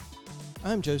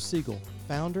I'm Joe Siegel,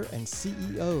 founder and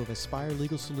CEO of Aspire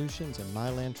Legal Solutions and My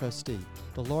Land Trustee,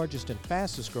 the largest and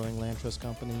fastest growing land trust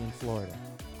company in Florida.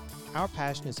 Our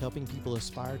passion is helping people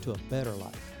aspire to a better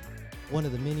life. One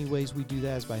of the many ways we do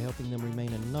that is by helping them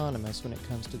remain anonymous when it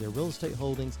comes to their real estate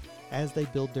holdings as they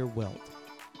build their wealth.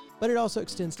 But it also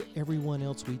extends to everyone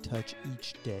else we touch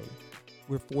each day.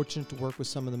 We're fortunate to work with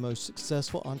some of the most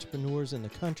successful entrepreneurs in the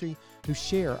country who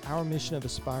share our mission of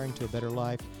aspiring to a better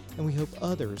life, and we hope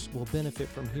others will benefit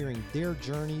from hearing their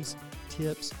journeys,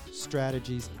 tips,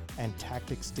 strategies, and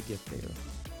tactics to get there.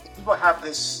 People have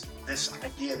this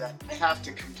idea that I have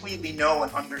to completely know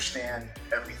and understand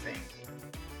everything.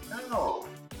 No,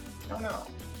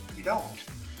 you don't.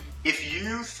 If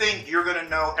you think you're going to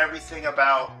know everything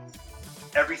about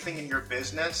everything in your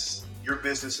business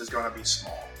is going to be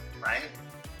small, right?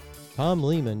 Tom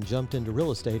Lehmann jumped into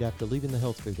real estate after leaving the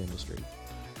health food industry.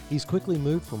 He's quickly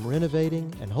moved from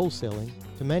renovating and wholesaling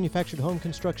to manufactured home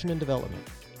construction and development.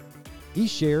 He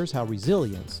shares how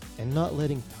resilience and not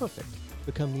letting perfect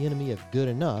become the enemy of good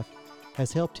enough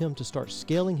has helped him to start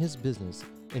scaling his business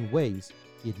in ways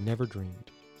he had never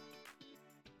dreamed.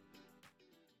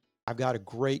 I've got a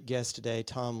great guest today,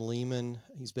 Tom Lehmann.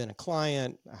 He's been a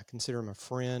client. I consider him a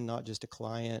friend, not just a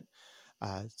client.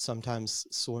 Sometimes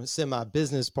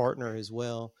semi-business partner as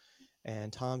well.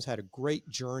 And Tom's had a great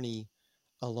journey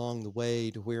along the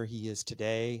way to where he is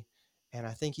today. And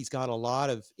I think he's got a lot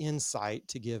of insight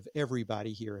to give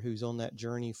everybody here who's on that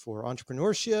journey for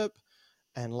entrepreneurship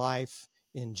and life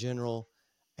in general.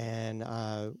 And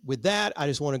with that, I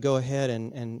just want to go ahead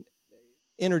and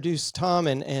introduce Tom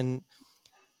and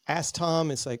ask Tom,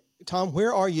 it's like, Tom,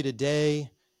 where are you today?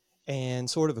 And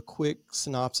sort of a quick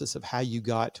synopsis of how you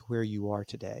got to where you are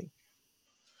today.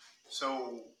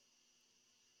 So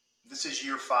this is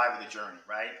year 5 of the journey,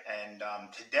 right? And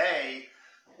today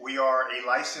we are a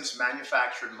licensed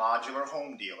manufactured modular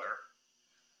home dealer,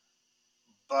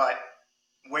 but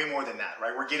way more than that,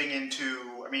 right? We're getting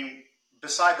into,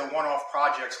 beside the one-off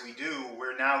projects we do,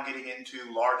 we're now getting into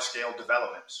large-scale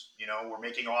developments. You know, we're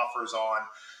making offers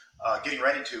on, getting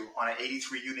ready to, on an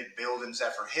 83-unit build in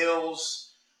Zephyr Hills.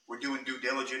 We're doing due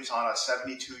diligence on a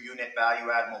 72-unit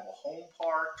value-add mobile home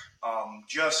park.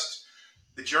 Just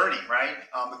the journey, right?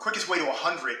 The quickest way to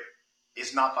 100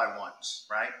 is not by ones,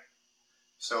 right?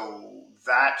 So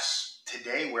that's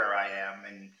today where I am,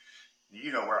 and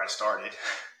you know where I started.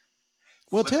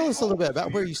 Well, tell us a little bit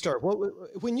about where you start.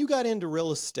 When you got into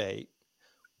real estate,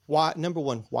 number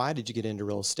one, why did you get into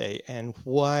real estate, and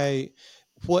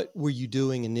what were you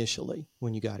doing initially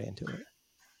when you got into it?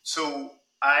 So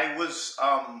I was,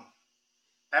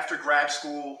 after grad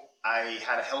school, I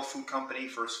had a health food company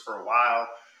for a while.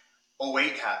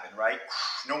 08 happened, right?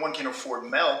 No one can afford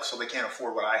milk, so they can't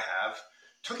afford what I have.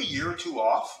 Took a year or two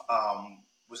off.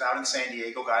 Was out in San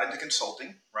Diego, got into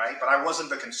consulting, right? But I wasn't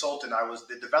the consultant. I was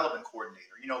the development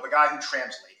coordinator, you know, the guy who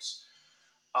translates.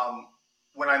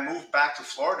 When I moved back to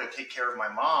Florida to take care of my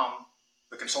mom,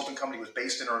 the consulting company was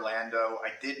based in Orlando.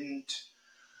 I didn't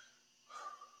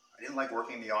like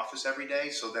working in the office every day.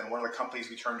 So then one of the companies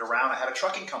we turned around, I had a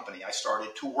trucking company. I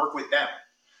started to work with them.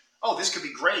 Oh, this could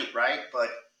be great, right? But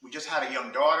we just had a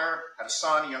young daughter, had a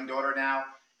son, a young daughter now,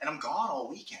 and I'm gone all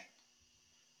weekend.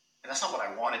 And that's not what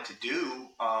I wanted to do.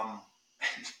 I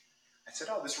said,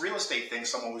 oh, this real estate thing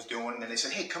someone was doing. And they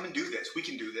said, hey, come and do this. We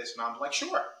can do this. And I'm like,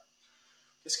 sure.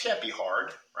 This can't be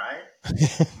hard, right?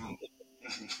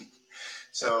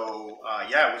 So,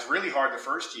 it was really hard the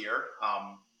first year.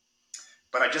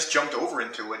 But I just jumped over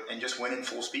into it and just went in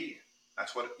full speed.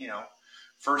 That's what,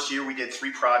 first year we did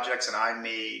 3 projects and I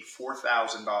made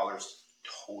 $4,000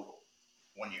 total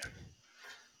 1 year.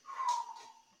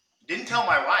 Didn't tell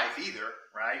my wife either,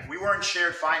 right? We weren't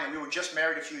shared finance. We were just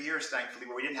married a few years, thankfully,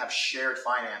 but we didn't have shared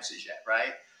finances yet,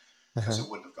 right? Because it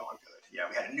wouldn't have gone good. Yeah,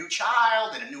 we had a new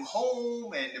child and a new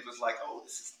home, and it was like, oh,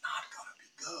 this is not going to be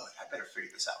good. I better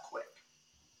figure this out quick.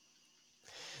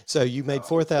 So you made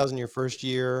 $4,000 your first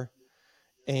year,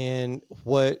 and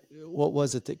what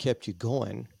was it that kept you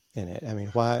going in it? I mean,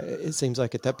 why? It seems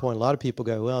like at that point, a lot of people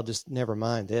go, well, just never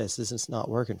mind this. This is not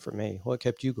working for me. What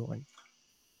kept you going?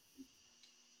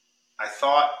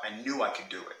 I knew I could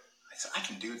do it. I said, I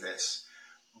can do this.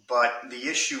 But the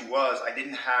issue was I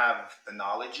didn't have the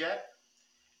knowledge yet,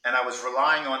 and I was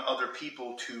relying on other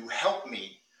people to help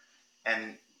me.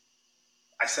 And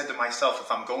I said to myself,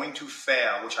 if I'm going to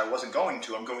fail, which I wasn't going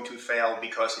to, I'm going to fail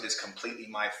because it is completely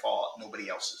my fault, nobody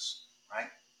else's, right?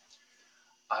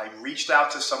 I reached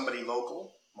out to somebody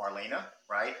local, Marlena,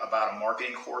 right, about a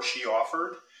marketing course she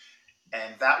offered.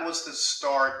 And that was the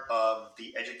start of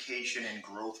the education and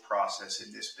growth process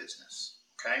in this business,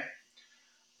 okay?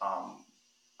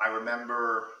 I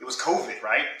remember it was COVID,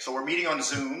 right? So we're meeting on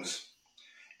Zooms,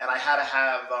 and I had to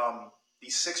have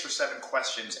these 6 or 7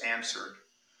 questions answered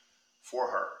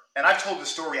for her. And I've told the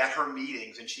story at her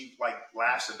meetings, and she like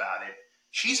laughs about it.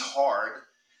 She's hard,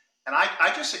 and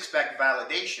I just expect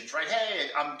validations, right? Hey,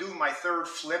 I'm doing my 3rd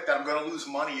flip that I'm going to lose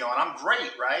money on. I'm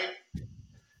great, right?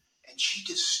 And she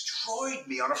destroyed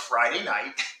me on a Friday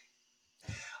night.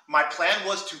 My plan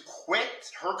was to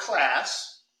quit her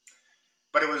class,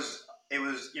 but it was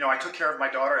I took care of my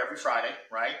daughter every Friday,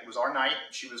 right? It was our night.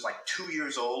 She was like 2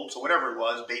 years old, so whatever it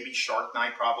was, baby shark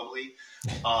night probably.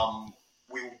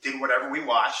 We did whatever we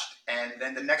watched, and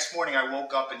then the next morning I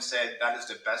woke up and said, "That is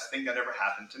the best thing that ever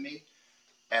happened to me."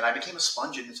 And I became a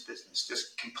sponge in this business.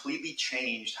 Just completely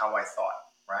changed how I thought.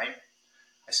 Right?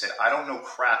 I said, "I don't know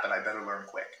crap, and I better learn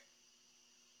quick."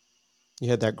 You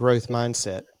had that growth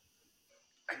mindset.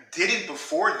 I didn't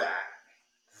before that.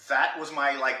 That was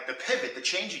my like the pivot, the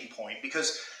changing point,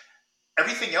 because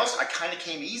everything else I kind of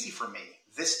came easy for me.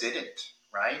 This didn't,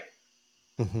 right?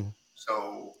 Mm-hmm.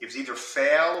 So it was either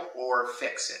fail or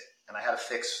fix it, and I had to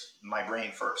fix my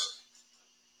brain first.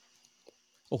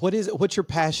 Well, what is it? What's your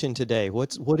passion today?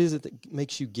 What is it that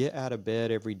makes you get out of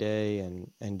bed every day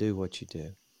and do what you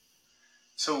do?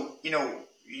 So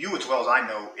you as well as I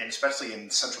know, and especially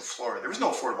in Central Florida, there is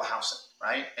no affordable housing,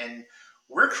 right? And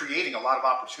we're creating a lot of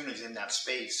opportunities in that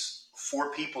space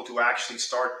for people to actually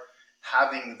start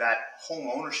having that home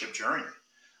ownership journey.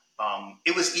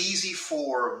 It was easy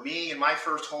for me in my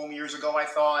first home years ago, I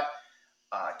thought.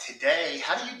 Today,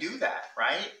 how do you do that,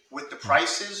 right? With the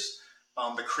prices,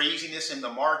 the craziness in the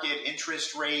market,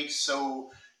 interest rates.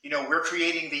 So, we're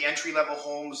creating the entry level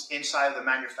homes inside of the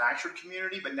manufactured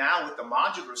community, but now with the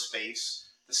modular space,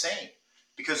 the same.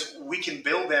 Because we can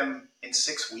build them in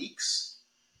 6 weeks,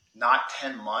 not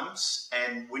 10 months.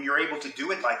 And when you're able to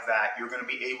do it like that, you're going to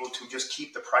be able to just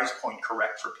keep the price point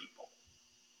correct for people.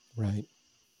 Right,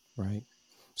 right.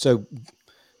 So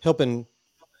helping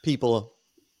people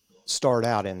start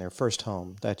out in their first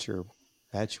home, that's your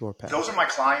Those are passion. my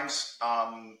clients.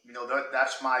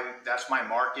 That's my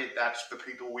market. That's the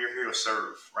people we're here to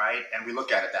serve, right? And we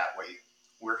look at it that way.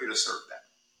 We're here to serve them.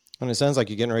 And it sounds like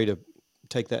you're getting ready to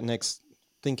take that next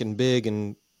thinking big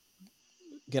and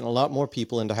getting a lot more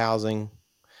people into housing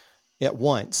at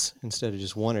once instead of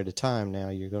just one at a time. Now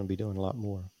you're going to be doing a lot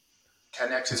more. 10x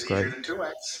That's is easier great. than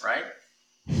 2x, right?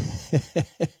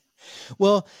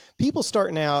 Well, people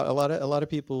starting out, a lot of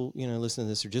people, listening to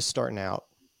this are just starting out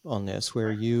on this, where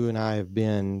Right. you and I have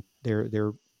been.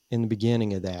 They're in the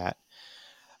beginning of that.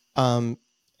 Um,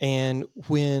 and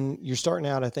when you're starting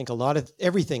out, I think a lot of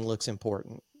everything looks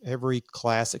important. Every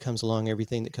class that comes along,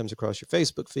 everything that comes across your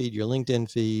Facebook feed, your LinkedIn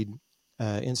feed,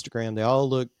 Instagram, they all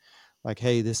look like,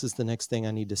 hey, this is the next thing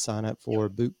I need to sign up Yep. for.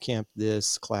 Boot camp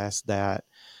this, class that,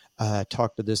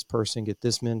 talk to this person, get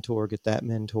this mentor, get that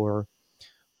mentor.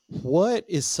 What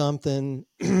is something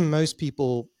most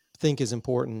people think is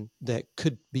important that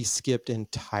could be skipped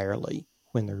entirely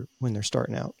when they're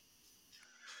starting out?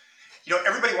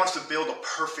 Everybody wants to build a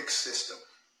perfect system,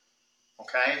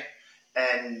 okay?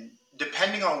 And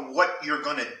depending on what you're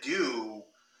going to do,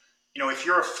 if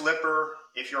you're a flipper,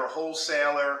 if you're a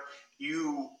wholesaler,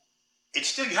 you it's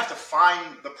still you have to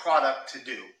find the product to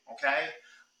do, okay?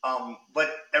 But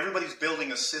everybody's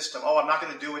building a system. Oh, I'm not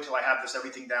going to do it till I have this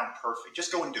everything down perfect.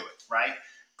 Just go and do it, right?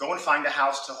 Go and find a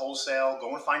house to wholesale.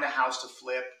 Go and find a house to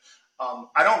flip.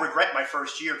 I don't regret my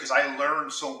first year because I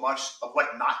learned so much of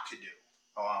what not to do.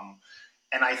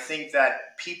 And I think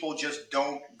that people just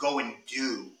don't go and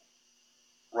do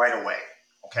right away.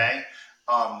 Okay,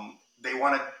 they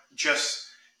want to just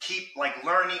keep like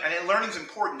learning, and learning's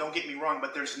important. Don't get me wrong,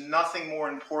 but there's nothing more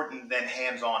important than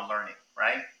hands-on learning,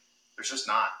 right? There's just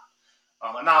not.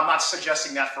 And now I'm not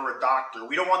suggesting that for a doctor.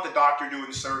 We don't want the doctor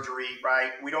doing surgery,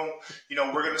 right? We don't,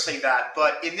 we're going to say that.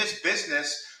 But in this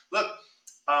business, look,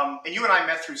 and you and I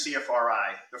met through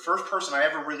CFRI. The first person I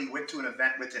ever really went to an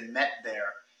event with and met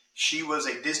there, she was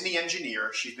a Disney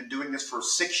engineer. She's been doing this for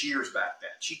 6 years back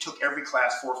then. She took every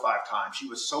class 4 or 5 times. She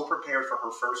was so prepared for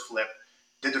her first flip,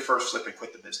 did the first flip and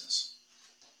quit the business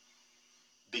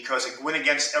because it went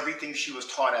against everything she was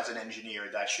taught as an engineer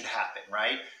that should happen,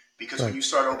 right? Because when Right. you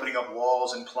start opening up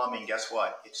walls and plumbing, guess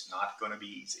what? It's not going to be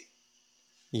easy.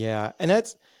 Yeah, and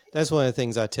that's one of the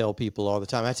things I tell people all the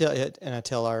time. I tell it, and I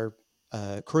tell our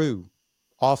crew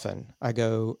often. I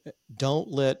go, don't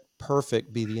let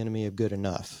perfect be the enemy of good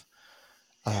enough.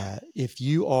 Yeah, If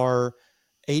you are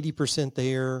 80%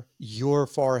 there, you're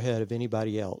far ahead of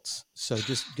anybody else. So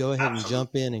just go ahead and absolutely.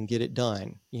 jump in and get it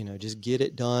done. Just get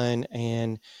it done,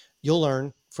 and you'll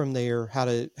learn from there how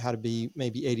to be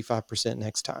maybe 85%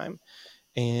 next time.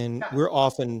 And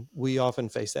Yeah. we often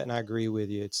face that. And I agree with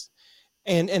you.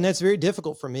 And that's very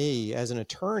difficult for me as an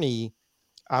attorney.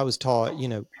 I was taught,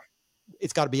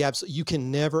 it's got to be absolute. You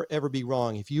can never, ever be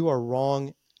wrong. If you are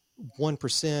wrong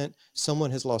 1%,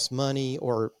 someone has lost money,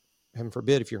 or heaven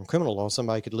forbid, if you're in criminal law,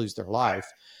 somebody could lose their Right.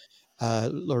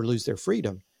 life, or lose their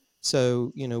freedom.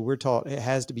 So, we're taught it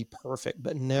has to be perfect,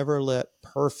 but never let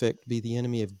perfect be the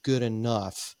enemy of good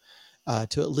enough,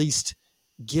 to at least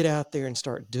get out there and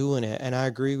start doing it. And I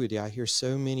agree with you. I hear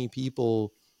so many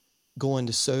people going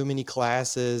to so many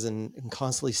classes and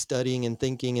constantly studying and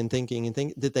thinking and thinking and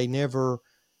think that they Yep.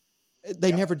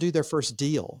 never do their first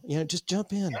deal. Just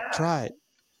jump in, Yeah. try it.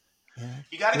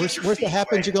 You got to get Worst your worst that feet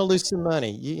happens, you're wet. gonna lose some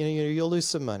money. You'll lose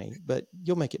some money, but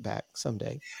you'll make it back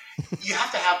someday. You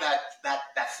have to have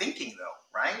that thinking though,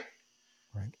 right?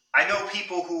 Right. I know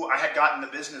people who I had gotten the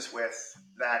business with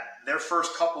that their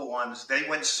first couple ones, they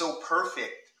went so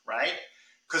perfect, right?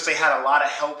 Because they had a lot of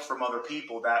help from other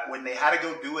people that when they had to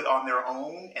go do it on their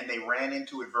own and they ran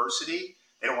into adversity,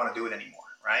 they don't want to do it anymore,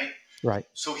 right? Right.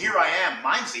 So here I am.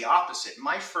 Mine's the opposite.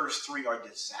 My first three are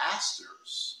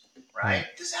disasters, right? Right.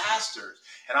 Disasters.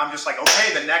 And I'm just like,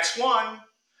 okay, the next one,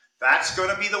 that's going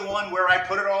to be the one where I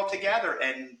put it all together.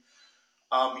 And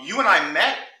you and I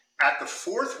met at the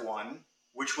fourth one,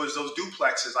 which was those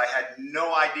duplexes. I had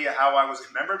no idea how I was.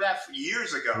 Remember that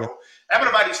years Yep. ago? I'm going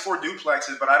to buy these 4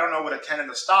 duplexes, but I don't know what a tenant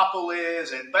estoppel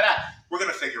is. But we're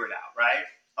going to figure it out, right?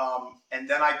 And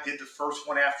then I did the first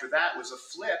one after that was a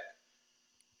flip.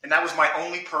 And that was my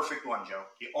only perfect one, Joe.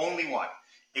 The only one.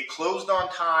 It closed on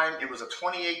time. It was a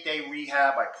 28-day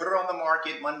rehab. I put it on the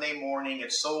market Monday morning.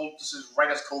 It sold. This is right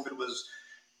as COVID was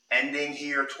ending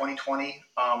here, 2020.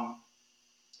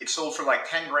 It sold for like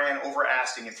 10 grand over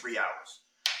asking in 3 hours.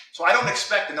 So I don't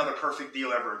expect another perfect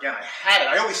deal ever again. I had it.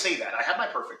 I always say that. I had my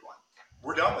perfect one.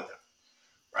 We're done with it,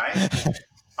 right?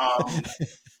 Um,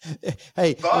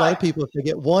 Hey, a lot of but, people, if they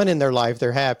get one in their life,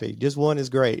 they're happy. Just one is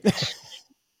great.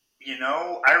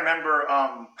 I remember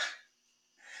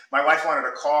my wife wanted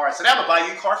a car. I said, I'm going to buy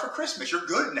you a car for Christmas. You're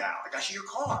good now. I got you your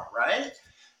car, right?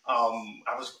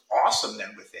 I was awesome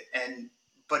then with it.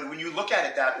 But when you look at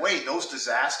it that way, those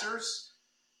disasters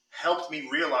helped me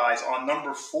realize on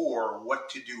number 4 what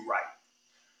to do right.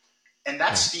 And that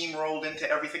Right. steamrolled into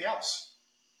everything else.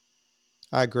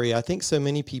 I agree. I think so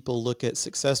many people look at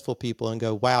successful people and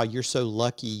go, "Wow, you're so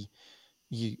lucky.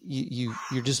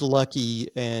 You're just lucky,"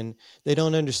 and they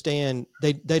don't understand.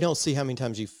 They don't see how many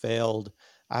times you failed.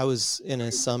 I was in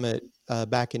a summit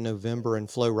back in November,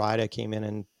 and Flo Rida came in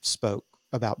and spoke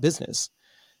about business,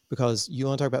 because you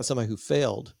want to talk about somebody who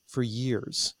failed for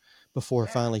years before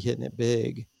Yeah. finally hitting it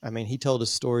big. I mean, he told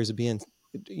us stories of being,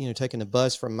 taking the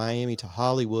bus from Miami to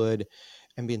Hollywood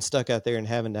and being stuck out there and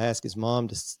having to ask his mom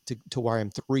to wire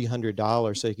him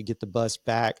 $300 so he could get the bus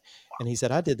back. And he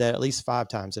said, I did that at least 5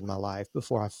 times in my life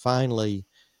before I finally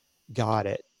got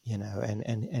it,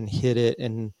 and hit it.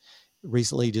 And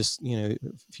recently, just, a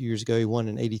few years ago, he won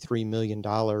an $83 million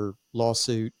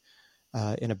lawsuit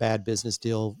in a bad business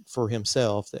deal for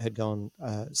himself that had gone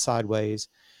sideways.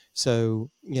 So,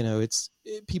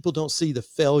 people don't see the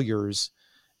failures,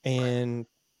 Right. and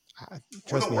Or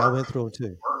trust the me, I work. went through them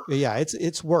too. Work. Yeah,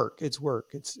 it's work. It's work.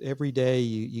 It's every day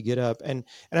you get up, and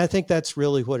I think that's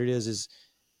really what it is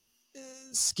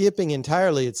skipping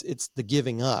entirely. It's the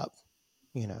giving up.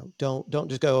 Don't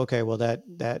just go, okay, well,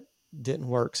 that didn't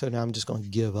work, so now I'm just going to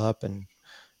give up and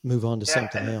move on to Yeah.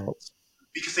 something And else.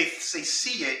 because they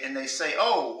see it and they say,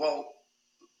 oh, well,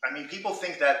 I mean, people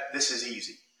think that this is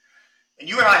easy. And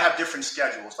you and I have different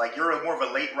schedules. Like you're more of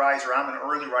a late riser, I'm an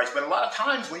early riser. But a lot of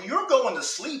times when you're going to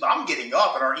sleep, I'm getting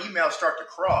up and our emails start to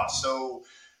cross. So,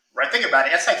 right, think about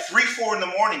it. That's like 3, 4 in the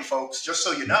morning, folks, just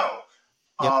so you Yep. know.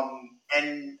 Yep.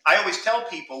 And I always tell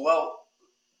people, well,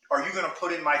 are you going to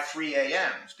put in my 3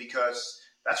 a.m.s? Because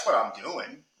that's what I'm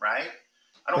doing, right?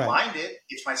 I don't Right. mind it.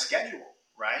 It's my schedule,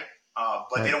 right? But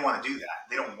they Right. don't want to do that.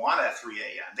 They don't want it at 3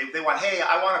 a.m. They want, hey,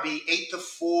 I want to be 8 to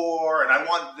 4 and I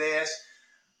want this.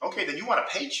 Okay, then you want a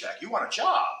paycheck. You want a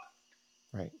job.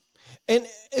 Right. And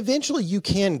eventually you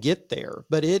can get there,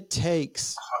 but it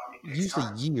takes It takes usually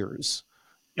time. years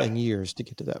and Yep. years to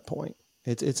get to that point.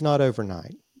 It's not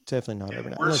overnight. It's definitely not And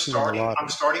overnight unless you win the I'm lottery.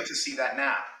 starting to see that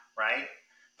now, right?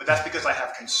 But that's Yeah. because I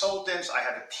have consultants, I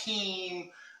have a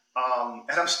team,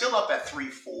 and I'm still up at 3,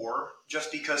 4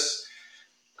 just because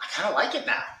I kind of like it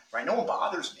now, right? No one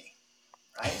bothers me,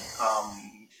 right?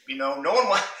 No one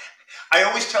wants. I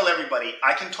always tell everybody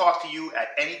I can talk to you at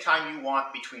any time you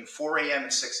want between 4 a.m.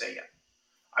 and 6 a.m.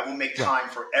 I will make Right. time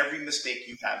for every mistake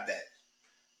you have then.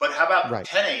 But how about Right.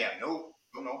 10 a.m.? No,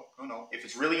 no, no, no, no. If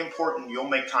it's really important, you'll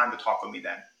make time to talk with me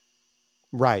then.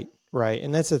 Right. Right.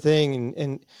 And that's the thing.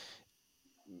 And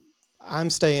I'm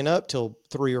staying up till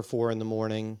 3 or 4 in the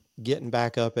morning, getting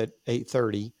back up at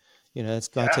 8:30. That's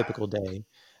my Yeah. typical day.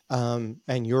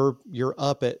 And you're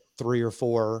up at 3 or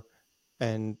 4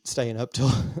 and staying up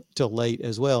till till late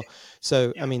as well.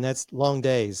 So I Yeah. mean, that's long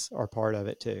days are part of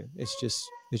it too. It's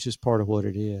just part of what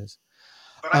it is.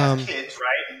 But I have Um, kids,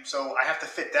 right? And so I have to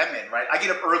fit them in, right? I get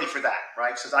up early for that,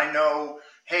 right? Because I know,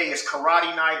 hey, it's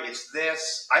karate night, it's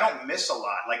this. I don't miss a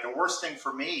lot. Like the worst thing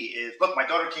for me is, look, my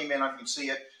daughter came in, I can see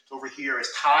it. It's over here.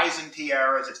 It's ties and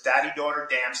tiaras. It's daddy-daughter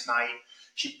dance night.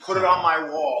 She put it on wow, my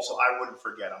wall so I wouldn't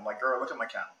forget. I'm like, girl, look at my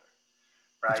calendar,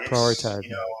 it's right? It's,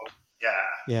 prioritizing. yeah.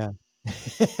 Yeah.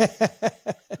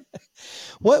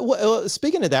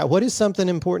 Speaking of that, what is something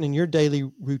important in your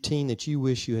daily routine that you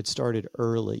wish you had started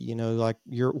early? Like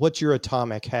what's your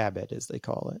atomic habit, as they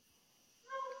call it?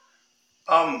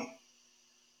 Um,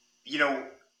 you know,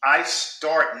 I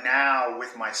start now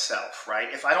with myself,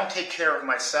 right? If I don't take care of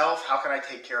myself, how can I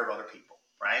take care of other people,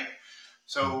 right? Mm.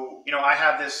 So, I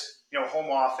have this,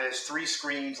 home office, 3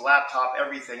 screens, laptop,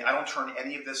 everything. I don't turn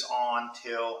any of this on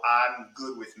till I'm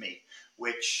good with me,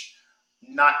 which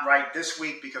not right this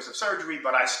week because of surgery,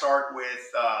 but I start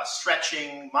with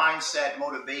stretching, mindset,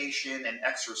 motivation, and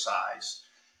exercise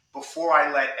before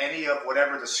I let any of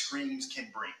whatever the screens can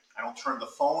bring. I don't turn the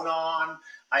phone on.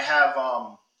 I have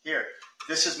here.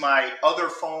 This is my other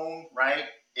phone, right?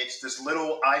 It's this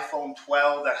little iPhone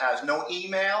 12 that has no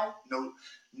email,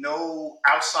 no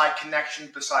outside connection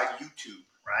besides YouTube,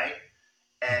 right?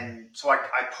 Mhm. And so I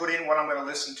put in what I'm going to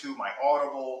listen to, my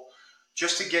Audible,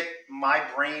 just to get my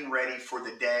brain ready for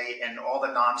the day and all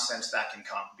the nonsense that can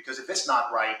come. Because if it's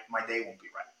not right, my day won't be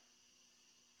right.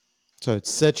 So it's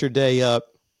set your day up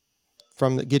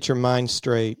get your mind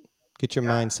straight, get your Yeah.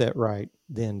 mindset right,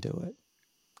 then do it.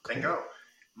 Then Cool. go.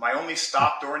 My only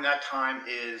stop during that time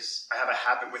is I have a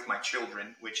habit with my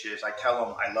children, which is I tell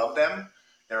them I love them,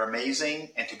 they're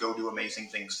amazing, and to go do amazing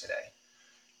things today.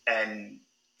 And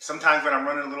sometimes when I'm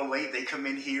running a little late, they come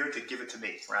in here to give it to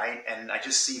me, right? And I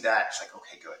just see that. It's like,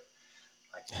 okay, good.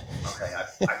 Like, okay,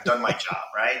 I've done my job,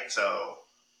 right? So,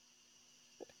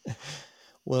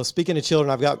 Well, speaking of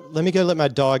children, let me go let my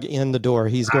dog in the door.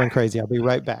 He's going crazy. I'll be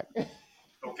right back.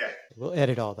 okay. We'll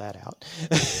edit all that out.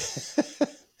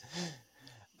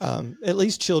 At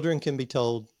least children can be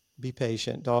told, be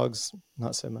patient. Dogs,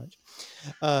 not so much.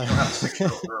 You Uh, don't have a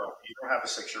 6-year-old girl. You don't have a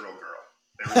 6-year-old girl.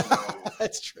 There is no.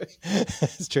 that's true.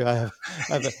 That's true. I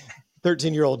have a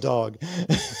 13-year-old dog.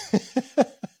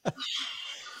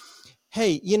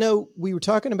 Hey, we were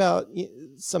talking about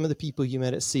some of the people you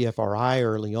met at CFRI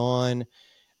early on,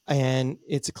 and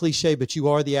it's a cliche, but you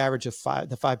are the average of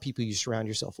the 5 people you surround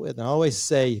yourself with. And I always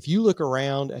say, if you look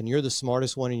around and you're the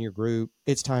smartest one in your group,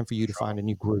 it's time for you to find a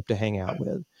new group to hang out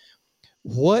with.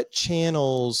 What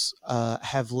channels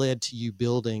have led to you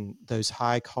building those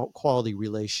high quality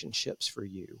relationships for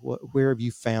you? Where have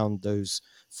you found those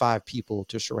 5 people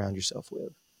to surround yourself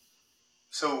with?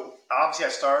 So obviously, I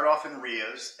started off in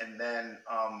RIAs, and then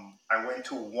I went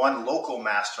to one local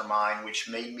mastermind, which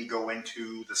made me go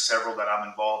into the several that I'm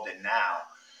involved in now.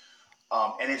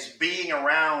 And it's being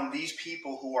around these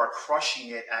people who are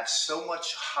crushing it at so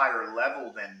much higher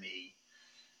level than me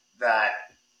that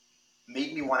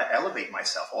made me want to elevate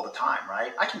myself all the time,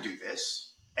 right? I can do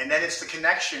this. And then it's the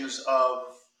connections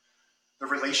of the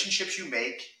relationships you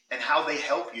make and how they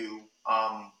help you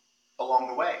along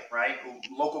the way, right?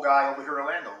 Local guy over here in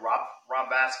Orlando, Rob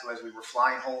Vasquez, we were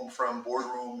flying home from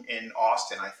boardroom in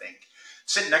Austin, I think,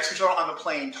 sitting next to each other on the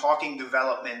plane talking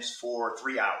developments for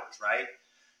 3 hours, right?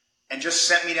 And just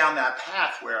sent me down that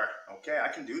path where, okay, I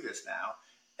can do this now.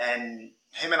 And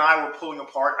him and I were pulling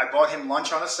apart. I bought him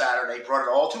lunch on a Saturday, brought it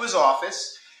all to his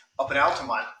office up in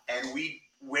Altamont, and we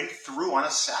went through on a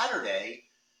Saturday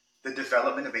the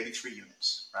development of 83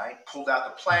 units, right? Pulled out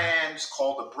the plans,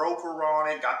 called the broker on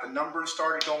it, got the numbers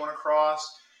started going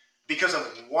across because of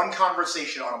one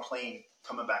conversation on a plane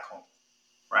coming back home,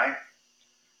 right?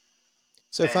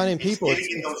 So And finding it's people, getting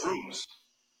in those rooms.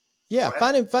 Go yeah,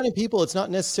 ahead. finding people. It's not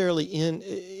necessarily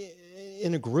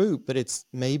in a group, but it's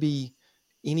maybe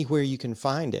anywhere you can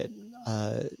find it.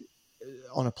 Uh,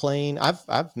 on a plane,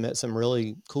 I've met some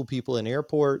really cool people in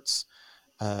airports.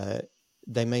 Uh,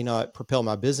 they may not propel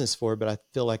my business forward, but I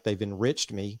feel like they've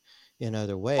enriched me in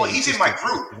other Well, ways. he's in Just my to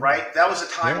group, right? That was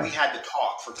the time yeah, we had to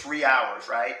talk for 3 hours,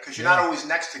 right? Because you're not yeah, always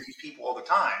next to these people all the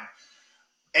time.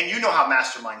 And you know how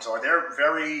masterminds are. They're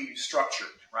very structured,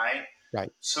 right?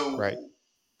 right, right. So,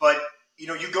 but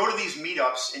you go to these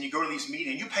meetups and you go to these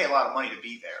meetings, you pay a lot of money to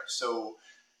be there. So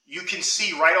you can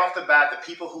see right off the bat the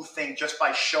people who think just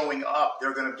by showing up,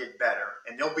 they're going to get better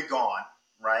and they'll be gone,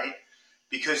 right?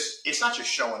 because it's not just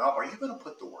showing up. Are you going to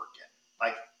put the work in?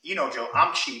 Like, Joe,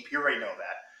 I'm cheap. You already know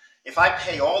that. If I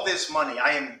pay all this money,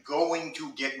 I am going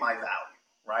to get my value,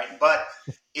 right? But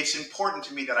it's important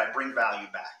to me that I bring value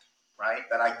back, right?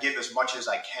 That I give as much as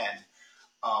I can,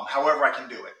 however I can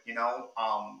do it,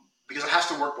 because it has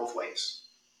to work both ways.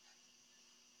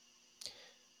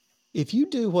 If you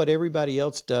do what everybody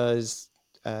else does,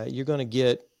 you're going to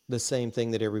get the same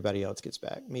thing that everybody else gets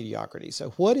back, mediocrity. So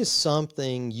what is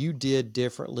something you did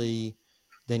differently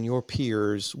than your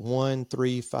peers 1,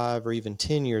 3, 5, or even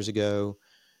 10 years ago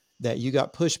that you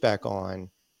got pushback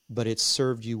on, but it's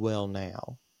served you well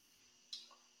now?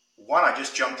 One, I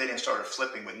just jumped in and started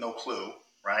flipping with no clue,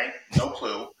 right? No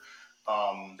clue.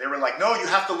 They were like, no, you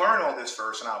have to learn all this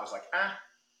first. And I was like,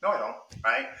 no, I don't,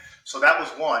 right? So that was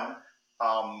one.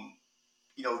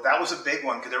 That was a big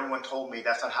one because everyone told me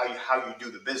that's not how you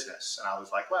do the business. And I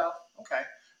was like, well, okay.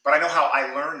 But I know how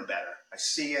I learn better. I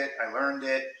see it. I learned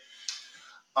it.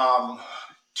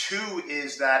 Two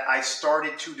is that I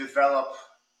started to develop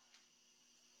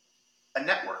a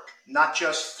network, not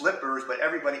just flippers, but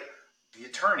everybody. The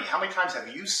attorney, how many times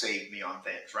have you saved me on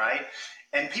things, right?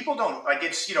 And people don't, like,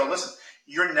 listen,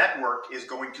 your network is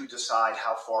going to decide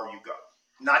how far you go.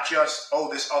 Not just,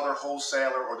 this other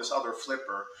wholesaler or this other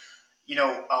flipper.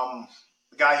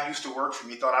 The guy who used to work for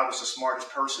me thought I was the smartest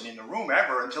person in the room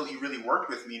ever until he really worked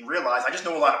with me and realized I just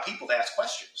know a lot of people to ask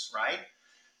questions, right?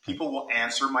 People will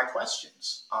answer my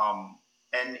questions.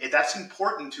 And that's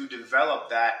important to develop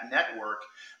that network.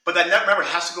 But that network, remember, it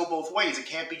has to go both ways. It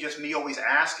can't be just me always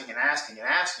asking and asking and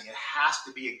asking. It has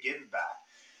to be a give back.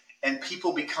 And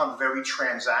people become very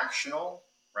transactional,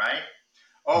 right?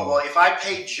 Oh, well, if I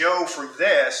pay Joe for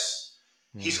this,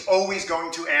 he's always going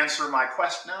to answer my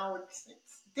question. No, it's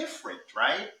different,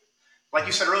 right? Like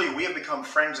you said earlier, we have become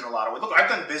friends in a lot of ways. Look, I've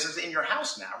done business in your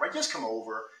house now, right? Just come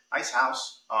over. Nice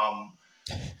house.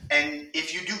 And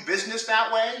if you do business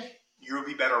that way, you'll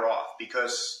be better off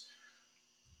because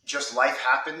just life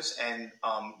happens and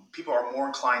people are more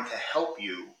inclined to help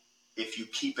you if you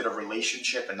keep it a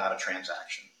relationship and not a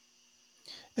transaction.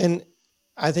 And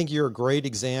I think you're a great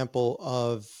example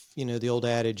of, the old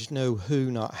adage, know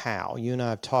who, not how. You and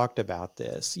I have talked about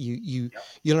this. You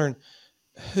learn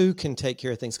who can take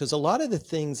care of things. Because a lot of the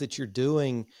things that you're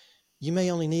doing, you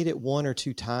may only need it 1 or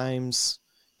 2 times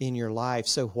in your life.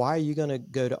 So why are you going to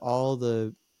go to all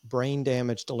the brain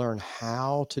damage to learn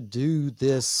how to do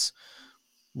this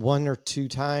 1 or 2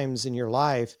 times in your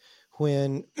life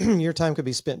when your time could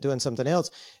be spent doing something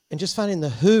else and just finding the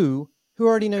who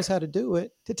already knows how to do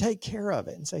it to take care of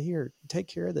it and say, here, take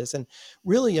care of this. And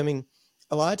really, a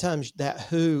lot of times that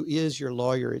who is your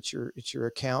lawyer, it's your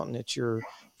accountant, it's your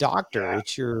doctor,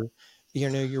 it's your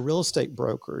real estate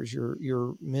brokers,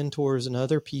 your mentors and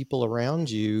other people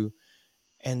around you.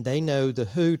 And they know the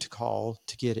who to call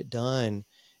to get it done.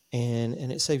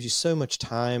 And it saves you so much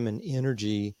time and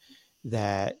energy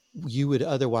that you would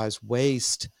otherwise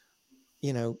waste,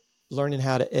 learning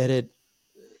how to edit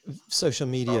social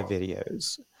media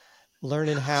videos,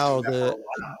 learning I was doing how that for a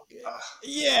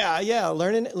while.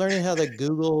 learning how the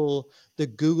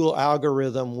Google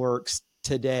algorithm works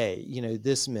today,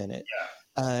 this minute.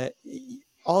 Yeah.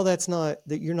 All that's not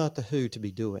that you're not the who to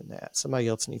be doing that. Somebody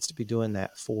else needs to be doing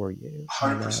that for you.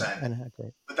 100%. And I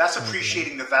agree. But that's I agree.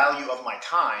 appreciating the value of my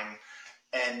time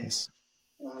and Yes.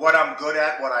 what I'm good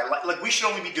at, what I like. Like, we should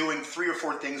only be doing 3 or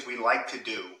 4 things we like to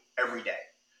do every day.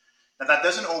 Now, that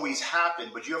doesn't always happen,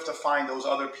 but you have to find those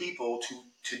other people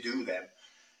to do them.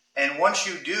 And once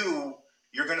you do,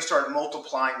 you're going to start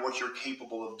multiplying what you're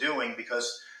capable of doing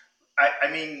because,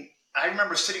 I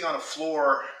remember sitting on a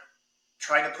floor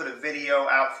trying to put a video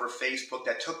out for Facebook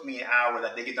that took me an hour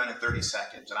that they get done in 30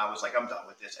 seconds. And I was like, I'm done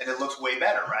with this. And it looks way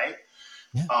better, right?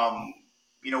 Yeah.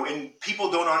 And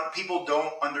people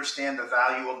don't understand the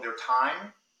value of their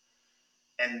time.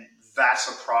 And that's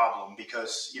a problem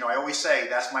because, I always say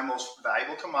that's my most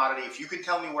valuable commodity. If you can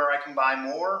tell me where I can buy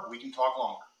more, we can talk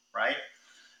longer, right?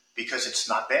 Because it's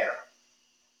not there.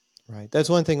 Right. That's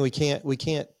one thing we can't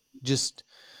just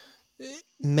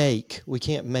we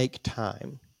can't make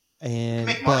time. You can And,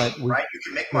 make money, but right? You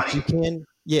can make money. you can,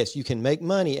 yes, you can make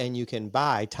money and you can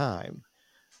buy time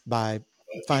by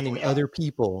People, finding yeah. other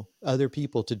people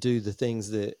to do the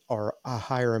things that are a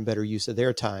higher and better use of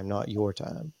their time, not your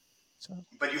time. So,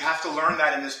 But you have to learn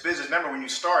that in this business. Remember, when you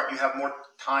start, you have more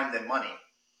time than money,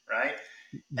 right?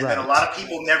 And then a lot right. of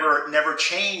people never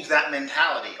change that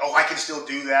mentality. Oh, I can still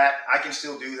do that. I can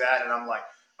still do that. And I'm like,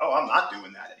 oh, I'm not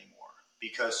doing that anymore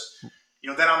because,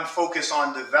 then I'm focused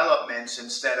on developments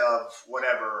instead of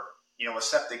whatever, a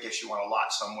septic issue on a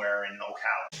lot somewhere in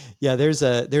Ocala. Yeah. There's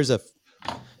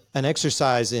an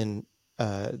exercise in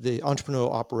the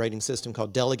entrepreneurial operating system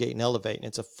called Delegate and Elevate. And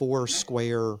it's a 4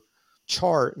 square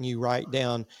chart. And you write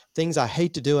down things I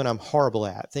hate to do and I'm horrible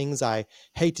at, things I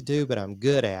hate to do, but I'm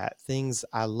good at, things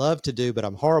I love to do, but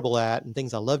I'm horrible at, and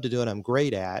things I love to do and I'm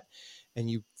great at. And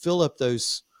you fill up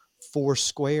those 4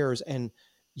 squares and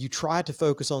you try to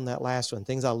focus on that last one,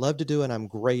 things I love to do and I'm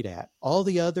great at. All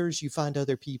the others, you find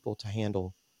other people to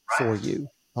handle for Right. you.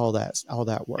 All that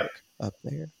Yep. work up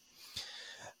there.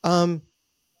 Um,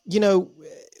 you know,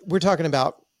 we're talking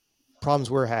about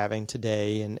problems we're having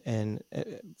today, and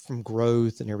from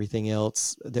growth and everything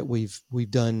else that we've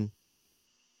done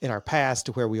in our past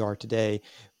to where we are today.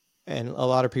 And a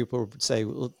lot of people would say,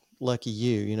 well, lucky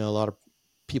you. You know, a lot of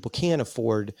people can't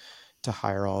afford to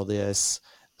hire all these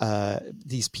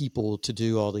people to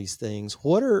do all these things.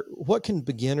 What can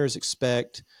beginners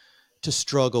expect to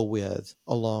struggle with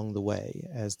along the way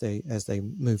as they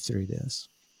move through this?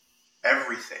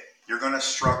 Everything. You're going to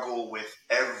struggle with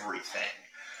everything.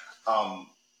 Um,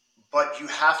 but you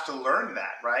have to learn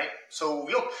that, right? So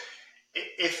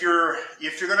if you're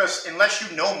gonna, unless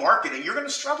you know marketing, you're gonna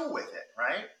struggle with it,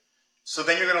 right? So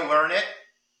then you're gonna learn it,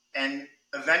 and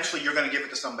eventually you're gonna give it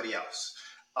to somebody else.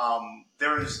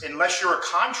 Unless you're a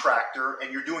contractor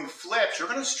and you're doing flips, you're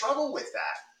gonna struggle with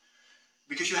that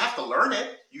because you have to learn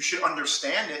it. You should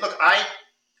understand it. Look, I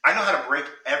know how to break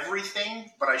everything,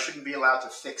 but I shouldn't be allowed to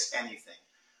fix anything.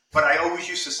 But I always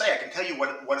used to say, I can tell you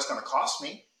what it's going to cost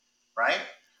me, right?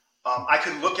 I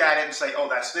could look at it and say, oh,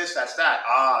 that's this, that's that.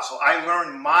 So I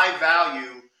learned my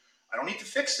value. I don't need to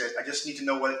fix it. I just need to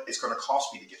know what it's going to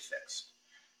cost me to get fixed.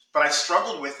 But I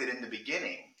struggled with it in the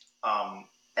beginning.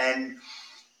 And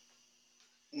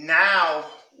now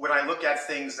when I look at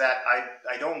things that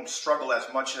I don't struggle as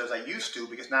much as I used to,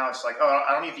 because now it's like, oh,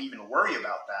 I don't need to even worry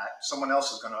about that. Someone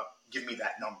else is going to give me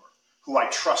that number who I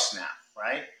trust now,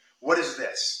 right? What is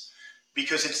this?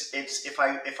 Because it's if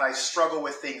I struggle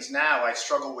with things now, I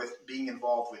struggle with being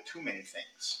involved with too many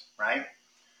things, right?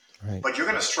 Right. But you're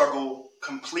going to struggle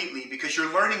completely because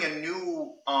you're learning a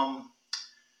new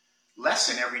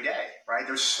lesson every day, right?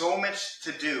 There's so much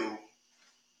to do.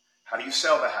 How do you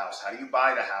sell the house? How do you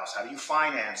buy the house? How do you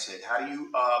finance it? How do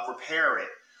you repair it?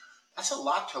 That's a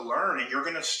lot to learn, and you're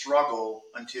going to struggle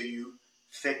until you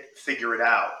figure it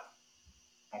out,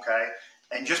 okay?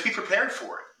 And just be prepared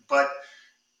for it. But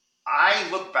I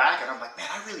look back and I'm like, man,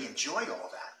 I really enjoyed all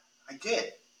that. I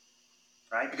did,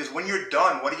 right? Because when you're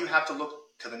done, what do you have to look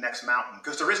to the next mountain?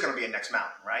 Because there is going to be a next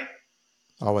mountain, right?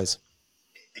 Always.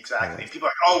 Exactly. Always. People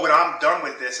are like, oh, when I'm done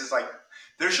with this, it's like,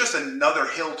 there's just another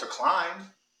hill to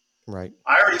climb. Right.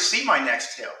 I already see my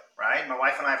next hill, right? My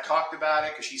wife and I have talked about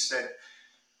it because she said,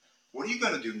 what are you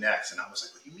going to do next? And I was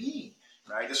like, what do you mean?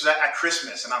 Right? This was at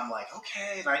Christmas. And I'm like,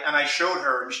 okay. And I showed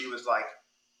her and she was like,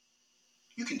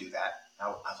 you can do that. I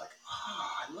was like,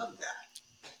 I love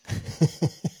that.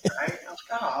 Right? I was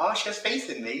like, oh, she has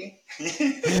faith in me.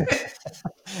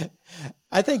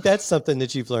 I think that's something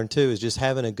that you've learned too, is just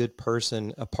having a good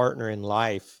person, a partner in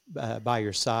life by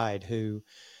your side who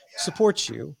Yeah. supports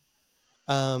you,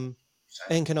 and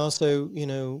can also,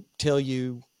 tell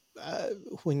you uh,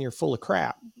 when you're full of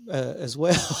crap as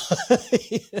well,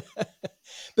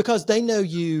 because they know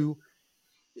you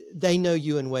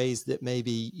in ways that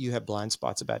maybe you have blind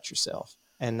spots about yourself,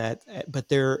 and but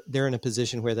they're in a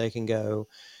position where they can go,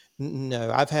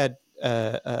 no, I've had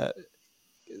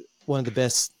one of the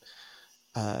best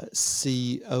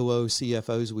COO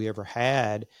CFOs we ever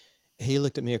had. He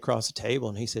looked at me across the table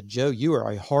and he said, Joe, you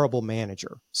are a horrible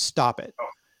manager. Stop it. Oh,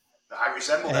 I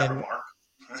resemble that And remark.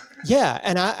 yeah,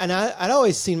 I'd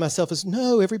always seen myself as,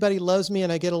 no, everybody loves me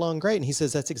and I get along great. And he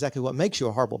says, that's exactly what makes you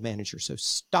a horrible manager. So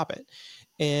stop it.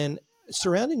 And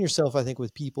surrounding yourself, I think,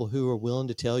 with people who are willing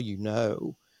to tell you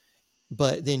no,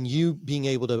 but then you being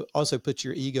able to also put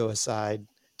your ego aside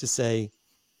to say,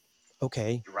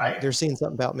 okay, You're right. they're seeing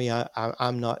something about me.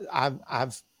 I'm not,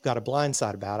 I've got a blind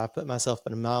side about it. I put myself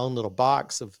in my own little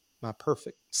box of my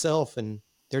perfect self, and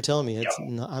they're telling me Yep.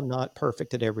 I'm not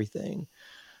perfect at everything.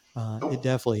 It So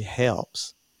definitely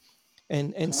helps.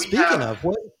 And we speaking have,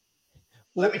 of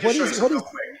let me just show you what something is, real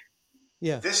quick.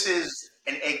 yeah. This is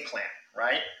an eggplant,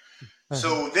 right? Uh-huh.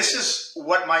 So this is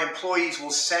what my employees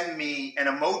will send me an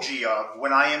emoji of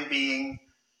when I am being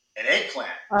an eggplant,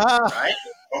 Ah, right?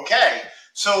 Okay.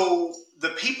 So the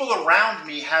people around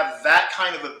me have that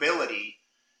kind of ability.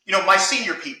 My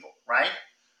senior people, right?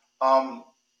 Um,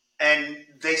 and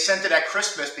they sent it at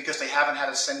Christmas because they haven't had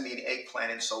to send me an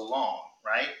eggplant in so long,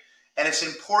 right? And it's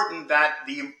important that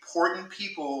the important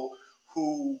people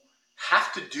who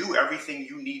have to do everything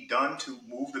you need done to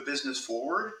move the business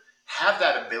forward have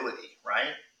that ability,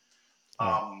 right?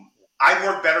 yeah. I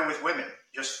work better with women.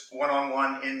 just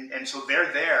one-on-one. And so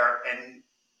they're there, and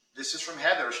this is from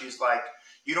Heather. She's like,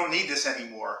 you don't need this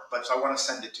anymore, but so I want to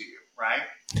send it to you, right?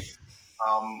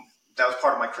 That was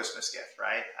part of my Christmas gift,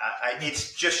 right?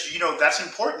 It's just, that's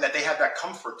important that they have that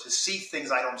comfort to see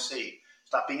things I don't see.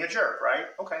 Stop being a jerk, right?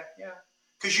 Okay, yeah.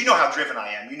 Because you know how driven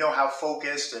I am. You know how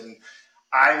focused, and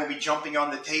I will be jumping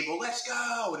on the table, let's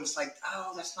go. And it's like,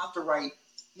 oh, that's not the right,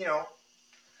 you know.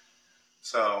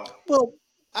 So, Well,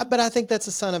 but I think that's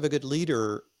a sign of a good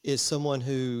leader is someone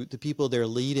who the people they're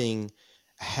leading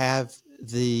have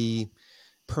the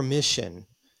permission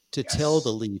to tell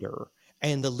the yes, leader,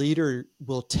 and the leader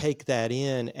will take that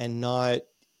in and not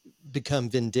become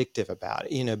vindictive about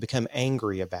it, become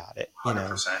angry about it.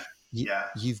 100%. Yeah,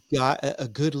 You've got a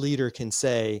good leader can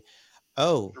say,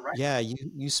 oh you're right. yeah,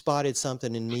 you spotted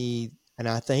something in me, and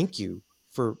I thank you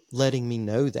for letting me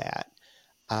know that.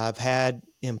 I've had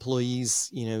employees,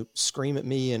 scream at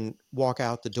me and walk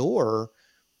out the door,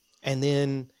 and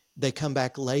then they come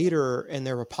back later and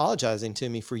they're apologizing to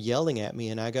me for yelling at me.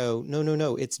 And I go, no, no,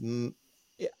 no,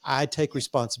 I take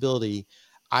responsibility.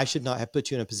 I should not have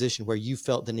put you in a position where you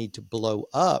felt the need to blow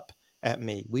up at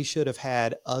me. We should have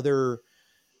had other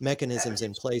mechanisms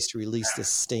in Advocates. place to release Yeah, this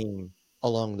steam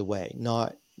along the way,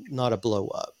 not a blow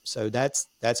up. So that's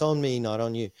on me, not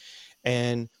on you.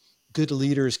 And good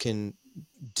leaders can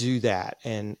do that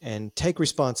and take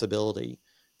responsibility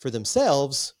for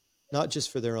themselves, not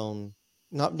just for their own,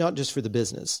 not just for the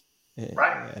business.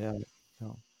 right.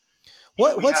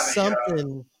 What We what's have a,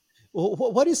 something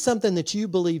what is something that you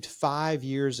believed 5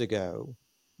 years ago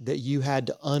that you had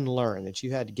to unlearn, that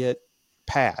you had to get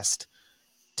past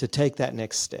to take that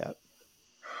next step?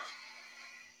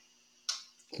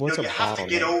 What's a you have to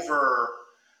get bottleneck? over,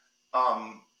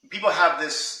 people have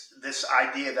this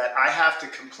idea that I have to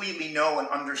completely know and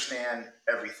understand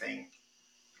everything.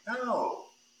 No,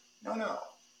 no, no,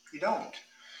 you don't.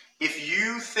 If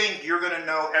you think you're going to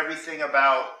know everything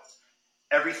about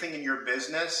everything in your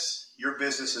business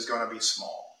is going to be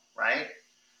small, right?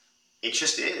 It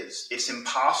just is. It's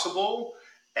impossible.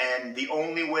 And the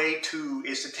only way to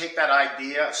is to take that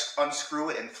idea, unscrew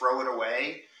it, and throw it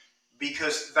away.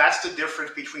 Because that's the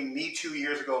difference between me 2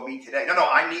 years ago and me today. No, no,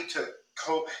 I need to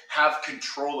have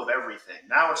control of everything.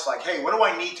 Now it's like, hey, what do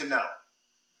I need to know?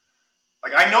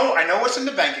 Like I know what's in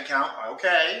the bank account.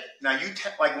 Okay. Now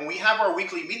like when we have our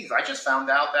weekly meetings, I just found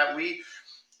out that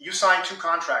you signed 2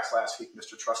 contracts last week,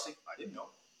 Mr. Trusting. I didn't know.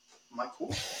 I'm like,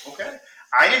 cool. Okay.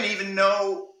 I didn't even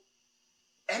know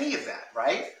any of that,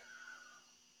 right?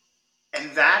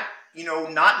 And that,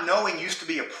 not knowing used to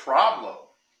be a problem,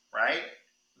 right?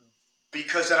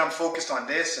 Because then I'm focused on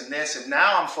this and this, and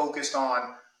now I'm focused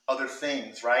on other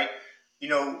things, right?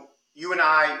 You and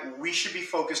I, we should be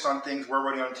focused on things where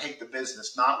we're going to take the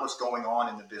business, not what's going on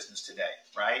in the business today,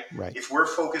 right? Right. If we're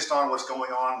focused on what's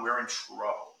going on, we're in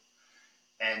trouble.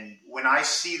 And when I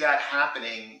see that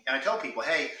happening, and I tell people,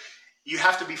 hey, you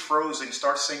have to be frozen,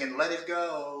 start singing, let it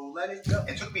go, let it go.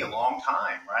 It took me a long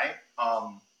time, right?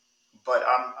 But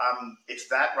it's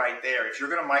that right there. If you're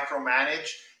going to micromanage,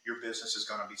 your business is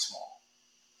going to be small.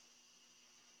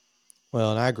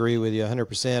 Well, and I agree with you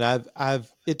 100%.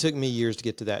 It took me years to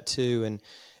get to that too.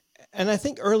 And I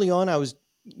think early on I was,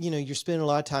 you're spending a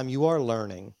lot of time, you are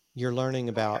learning. You're learning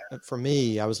Oh about, yeah, for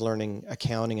me, I was learning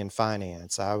accounting and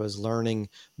finance. I was learning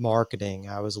marketing.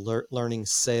 I was learning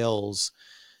sales.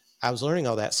 I was learning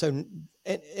all that. So, and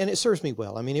it serves me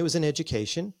well. I mean, it was an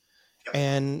education. yep,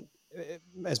 And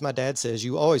as my dad says,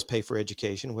 you always pay for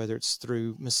education, whether it's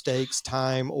through mistakes,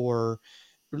 time, or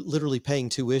literally paying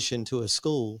tuition to a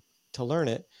school to learn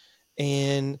it.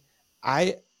 And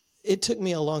I, it took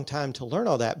me a long time to learn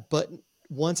all that. But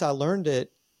once I learned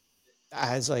it,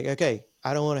 I was like, okay,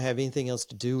 I don't want to have anything else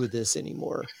to do with this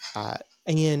anymore.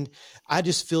 And I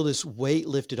just feel this weight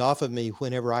lifted off of me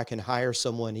whenever I can hire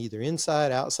someone, either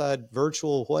inside, outside,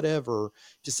 virtual, whatever,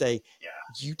 to say, yeah,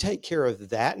 you take care of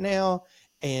that now,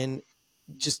 and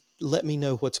just let me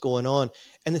know what's going on.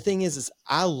 And the thing is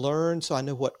I learn, so I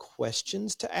know what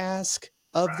questions to ask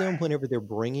of them right, whenever they're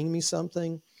bringing me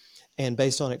something, and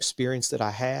based on experience that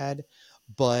I had.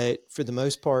 But for the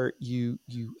most part,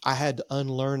 I had to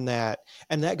unlearn that.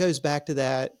 And that goes back to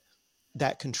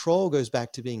that control goes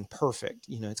back to being perfect.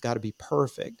 It's got to be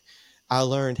perfect. I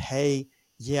learned, hey,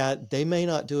 yeah, they may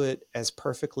not do it as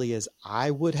perfectly as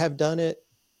I would have done it,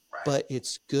 right, but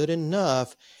it's good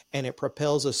enough, and it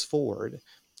propels us forward.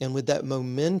 And with that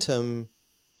momentum,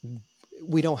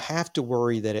 we don't have to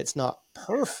worry that it's not yeah,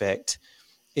 perfect.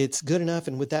 It's good enough.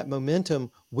 And with that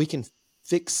momentum, we can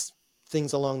fix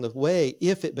things along the way.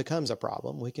 If it becomes a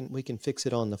problem, we can fix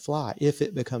it on the fly if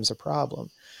it becomes a problem.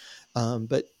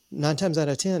 But 9 times out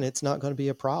of 10, it's not going to be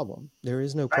a problem. There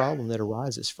is no right? problem that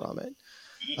arises from it.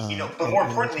 But more And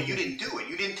importantly, maintain you that. didn't do it.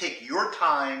 You didn't take your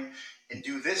time and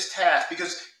do this task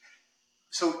because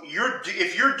so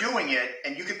if you're doing it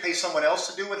and you can pay someone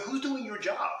else to do it, who's doing your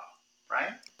job,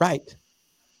 right? Right.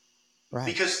 Right.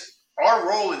 Because our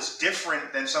role is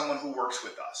different than someone who works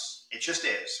with us. It just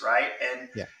is, right? And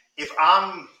Yeah. if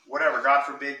I'm whatever, God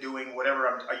forbid, doing whatever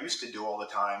I used to do all the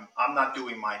time, I'm not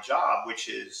doing my job, which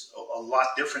is a lot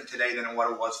different today than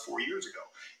what it was 4 years ago.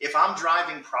 If I'm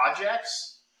driving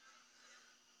projects,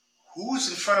 who's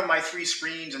in front of my three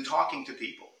screens and talking to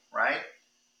people, right?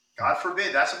 God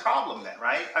forbid, that's a problem then,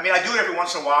 right? I mean, I do it every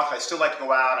once in a while. I still like to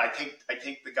go out. I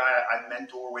take the guy I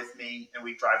mentor with me, and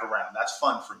we drive around. That's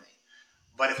fun for me.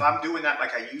 But if Mhm. I'm doing that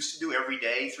like I used to do every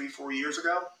day 3, 4 years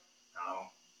ago, oh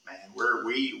man,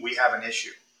 we have an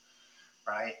issue,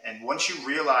 right? And once you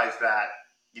realize that,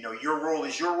 your role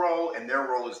is your role and their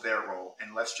role is their role,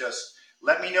 and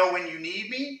let me know when you need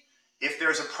me. If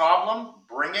there's a problem,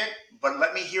 bring it, but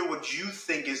let me hear what you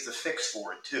think is the fix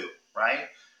for it too, right?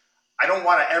 I don't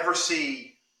want to ever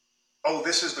see, oh,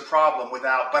 this is the problem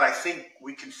but I think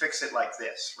we can fix it like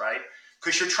this, right?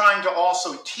 Because you're trying to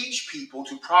also teach people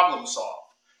to problem solve.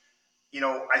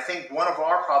 I think one of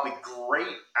our probably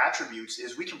great attributes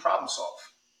is we can problem solve,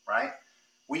 right?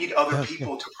 We need other Oh, yeah.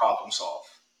 people to problem solve,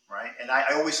 right? And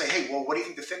I always say, hey, well, what do you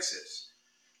think the fix is?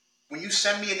 When you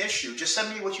send me an issue, just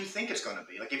send me what you think it's going to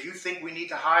be. Like if you think we need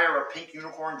to hire a pink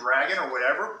unicorn dragon or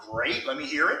whatever, great, let me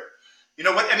hear it. You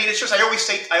know what? I mean, it's just I always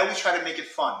try to make it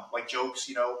fun, like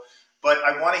jokes. But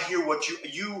I want to hear what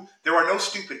there are no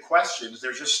stupid questions.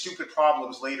 There's just stupid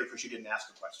problems later because you didn't ask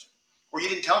a question. Or you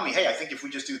didn't tell me, hey, I think if we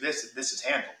just do this, this is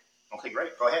handled. Okay,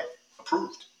 great. Go ahead.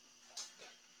 Approved.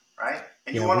 Right?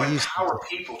 And you Yeah. want to empower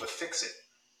people to fix it.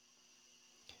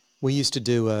 We used to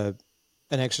do an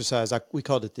exercise. We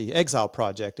called it the Exile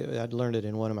Project. I'd learned it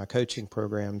in one of my coaching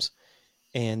programs.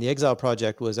 And the Exile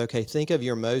Project was, okay, think of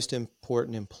your most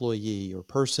important employee or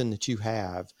person that you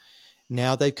have.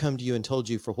 Now they've come to you and told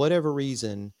you for whatever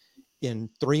reason, in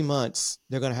 3 months,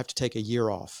 they're going to have to take a year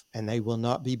off and they will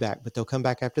not be back, but they'll come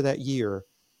back after that year.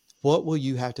 What will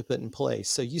you have to put in place?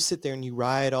 So you sit there and you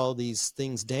write all these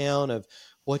things down of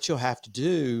what you'll have to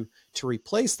do to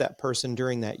replace that person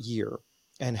during that year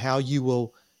and how you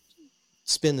will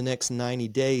spend the next 90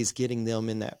 days getting them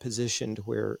in that position to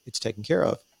where it's taken care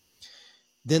of.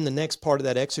 Then the next part of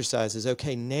that exercise is,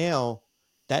 okay, now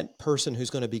that person who's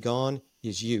going to be gone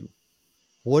is you.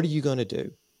 What are you going to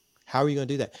do? How are you going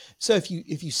to do that? So if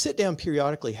you sit down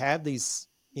periodically, have these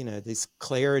these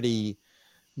clarity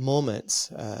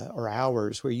moments or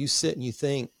hours where you sit and you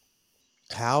think,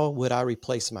 how would I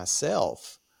replace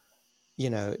myself?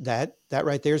 That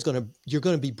right there is you're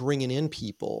going to be bringing in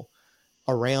people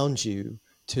around you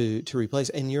to replace,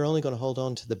 and you're only going to hold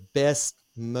on to the best,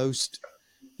 most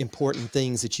important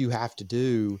things that you have to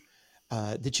do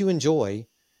that you enjoy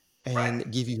Right. and that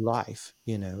give you life,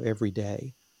 every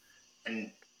day.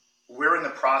 And we're in the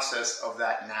process of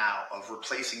that now, of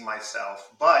replacing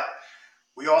myself. But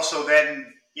we also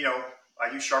then,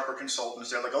 I use Sharper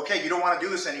consultants. They're like, okay, you don't want to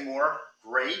do this anymore.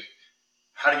 Great.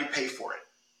 How do you pay for it?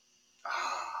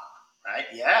 Right?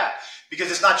 Yeah. Because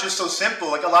it's not just so simple.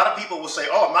 Like a lot of people will say,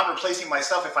 oh, I'm not replacing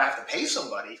myself if I have to pay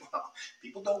somebody. Well,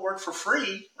 people don't work for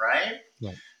free, right?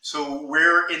 Right. So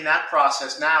we're in that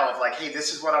process now of like, hey,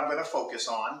 this is what I'm going to focus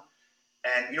on.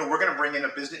 And, we're going to bring in a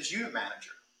business unit manager.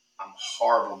 I'm a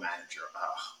horrible manager.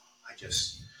 I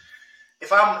just,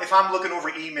 if I'm looking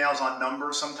over emails on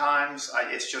numbers sometimes,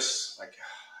 it's just like,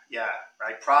 yeah,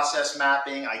 right. Process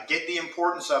mapping. I get the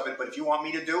importance of it, but if you want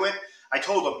me to do it, I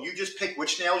told them, you just pick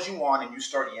which nails you want and you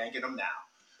start yanking them now.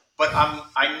 But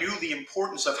I knew the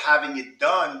importance of having it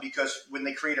done because when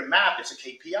they create a map, it's a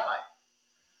KPI.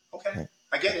 Okay, Right.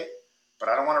 I get it. But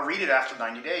I don't want to read it after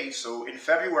 90 days. So in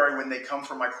February, when they come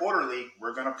for my quarterly,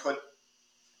 we're going to put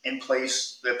in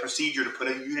place the procedure to put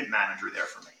a unit manager there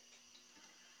for me.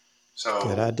 Good So,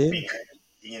 idea.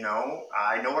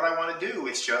 I know what I want to do.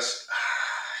 It's just,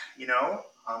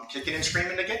 I'm kicking and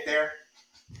screaming to get there.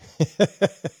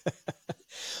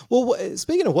 Well,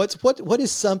 speaking of what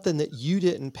is something that you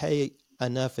didn't pay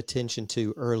enough attention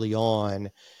to early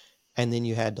on, and then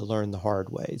you had to learn the hard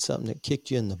way? Something that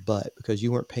kicked you in the butt because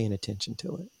you weren't paying attention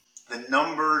to it. The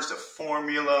numbers, the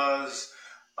formulas,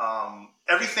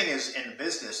 everything is in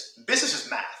business. Business is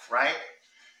math, right?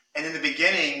 And in the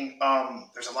beginning,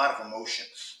 there's a lot of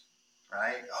emotions,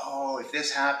 right? Oh, if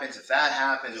this happens, if that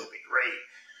happens, it'll be great.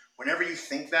 Whenever you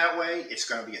think that way, it's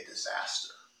going to be a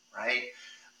disaster, right?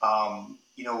 Um,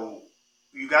 you know,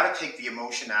 you got to take the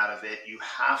emotion out of it. You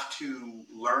have to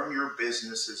learn your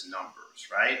business's numbers,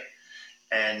 right?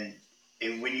 And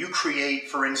And when you create,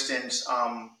 for instance,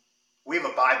 we have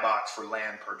a buy box for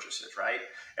land purchases, right?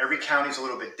 Every county is a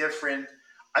little bit different.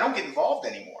 I don't get involved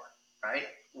anymore, right?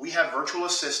 We have virtual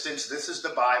assistants. This is the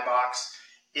buy box.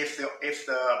 If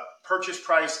the purchase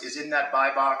price is in that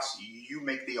buy box, you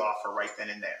make the offer right then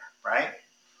and there, right?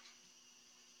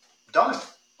 Done.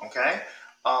 Okay.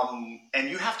 And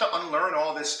you have to unlearn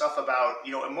all this stuff about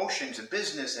emotions and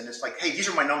business, and it's like, hey, these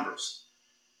are my numbers.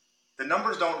 The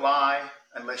numbers don't lie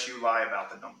unless you lie about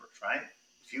the numbers, right?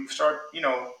 If you start,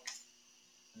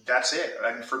 that's it.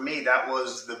 And for me, that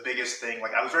was the biggest thing.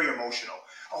 Like, I was very emotional.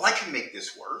 Oh, I can make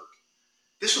this work.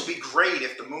 This will be great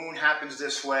if the moon happens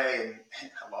this way,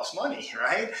 and I lost money,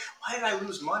 right? Why did I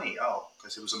lose money? Oh,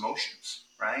 because it was emotions,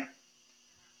 right?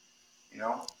 You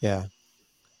know? Yeah.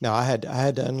 No, I had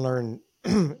to unlearn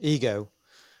ego,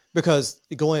 because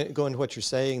going to what you're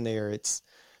saying there, it's,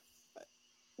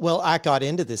 well, I got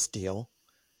into this deal,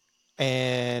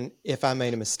 and if I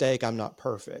made a mistake, I'm not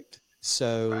perfect.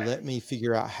 So Right. let me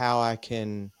figure out how I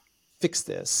can fix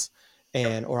this,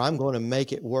 Yep. or I'm going to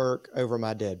make it work over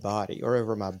my dead body or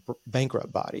over my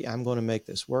bankrupt body. I'm going to make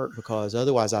this work, because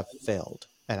otherwise I've failed,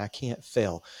 and I can't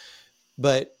fail.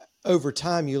 But over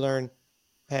time you learn,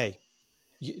 hey,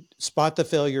 you spot the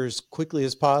failure as quickly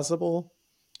as possible,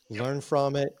 Yep. learn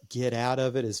from it, get out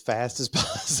of it as fast as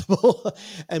possible,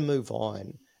 and move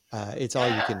on. It's all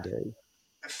you Yeah. can do.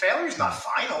 Failure is not Yeah.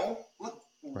 final. Look,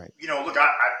 Right. look,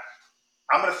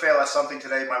 I'm going to fail at something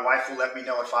today. My wife will let me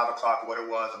know at 5 o'clock what it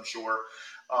was, I'm sure.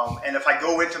 And if I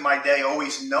go into my day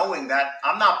always knowing that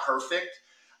I'm not perfect,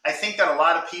 I think that a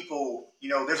lot of people,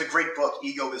 there's a great book,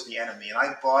 Ego is the Enemy. And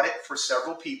I bought it for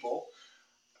several people.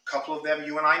 A couple of them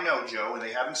you and I know, Joe, and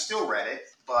they haven't still read it.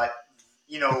 But,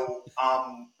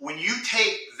 when you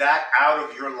take that out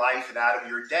of your life and out of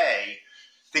your day,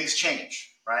 things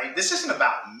change, right? This isn't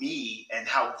about me and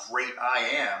how great I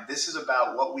am. This is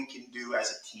about what we can do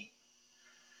as a team,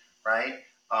 right?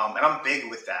 And I'm big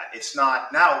with that. It's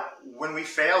not now when we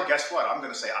fail. Guess what? I'm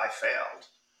going to say I failed,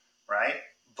 right?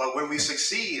 But when we Right.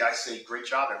 succeed, I say, "Great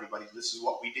job, everybody! This is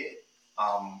what we did."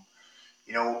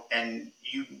 And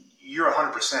you're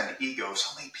 100% ego.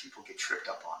 So many people get tripped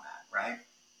up on that, right?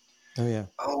 Oh yeah.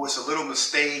 Oh, it's a little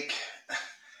mistake.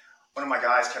 One of my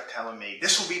guys kept telling me,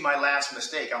 "This will be my last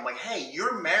mistake." I'm like, "Hey,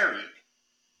 you're married."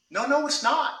 No, no, it's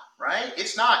not, right?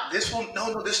 It's not.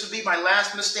 No, this will be my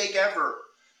last mistake ever.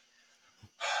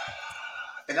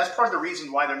 And that's part of the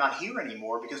reason why they're not here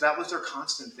anymore, because that was their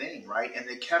constant thing, right? And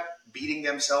they kept beating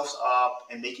themselves up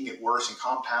and making it worse and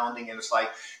compounding. And it's like,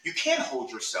 you can't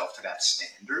hold yourself to that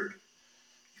standard.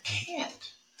 You Right.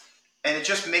 can't. And it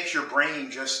just makes your brain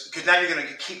just, because now you're going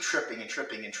to keep tripping and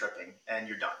tripping and tripping, and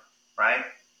you're done, right?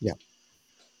 Yeah.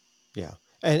 Yeah.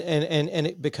 And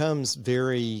it becomes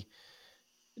very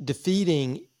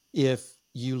defeating if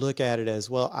you look at it as,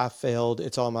 well, I failed,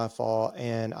 it's all my fault,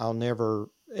 and I'll never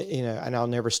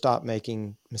stop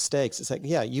making mistakes. It's like,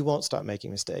 yeah, you won't stop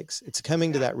making mistakes. It's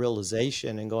coming to Yeah. that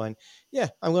realization and going, yeah,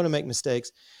 I'm going to make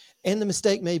mistakes. And the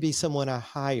mistake may be someone I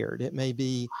hired. It may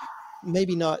be,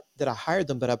 maybe not that I hired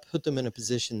them, but I put them in a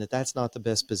position that's not the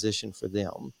best position for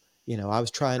them. I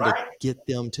was trying to Right. get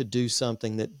them to do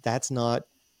something that's not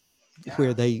Yeah.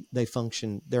 where they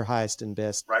function, their highest and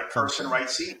best Right person, function. right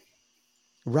seat.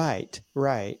 Right,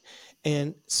 right.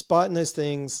 And spotting those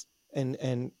things,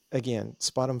 and again,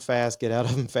 spot them fast, get out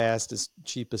of them fast, as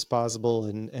cheap as possible,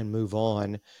 and move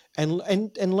on,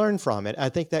 and learn from it. I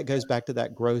think that goes back to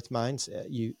that growth mindset.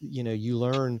 You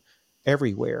learn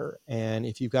everywhere, and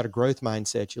if you've got a growth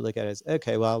mindset, you look at it as,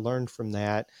 okay, well, I learned from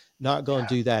that, not going Yeah.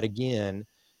 to do that again,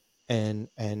 and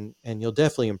you'll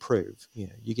definitely improve.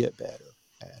 You get better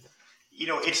at it.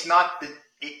 It's not that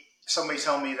somebody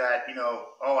tell me that,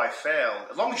 oh, I failed.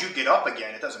 As long as you get up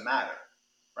again, it doesn't matter,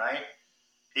 right?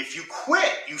 If you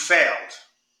quit, you failed.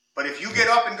 But if you get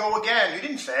Yes. up and go again, you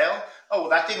didn't fail. Oh, well,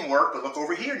 that didn't work, but look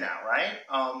over here now, right?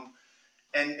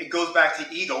 And it goes back to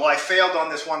ego. Well, I failed on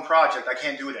this one project. I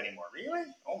can't do it anymore. Really?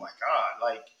 Oh my God.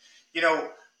 Like,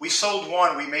 we sold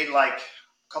one, we made like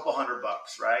a couple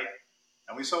 $100, right?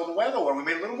 And we sold the other one, we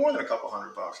made a little more than a couple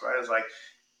 $100, right? It's like,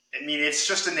 I mean, it's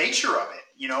just the nature of it.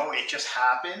 It just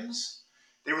happens.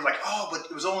 They were like, oh, but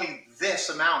it was only this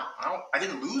amount. I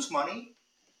didn't lose money,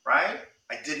 right?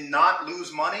 I did not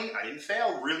lose money. I didn't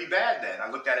fail really bad then. I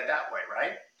looked at it that way,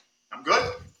 right? I'm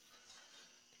good.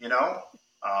 You know,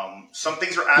 some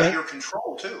things are out of Yeah. your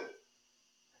control too.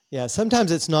 Yeah,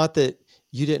 sometimes it's not that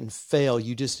you didn't fail,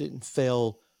 you just didn't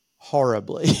fail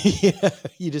horribly.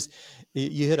 You just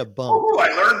you hit a bump. Oh, I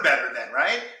learned better then,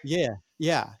 right? Yeah,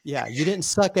 yeah, yeah. You didn't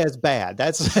suck as bad.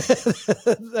 That's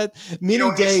that many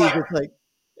It's days like, it's like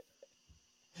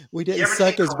We You didn't ever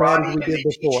take suck as bad as karate we and did they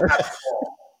teach you before. how to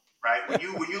fall, right? When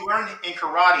you learn in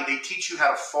karate, they teach you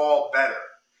how to fall better.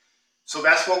 So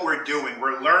that's what we're doing.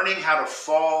 We're learning how to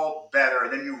fall better,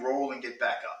 and then you roll and get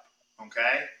back up.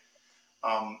 Okay.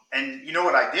 And you know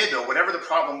what I did though? Whatever the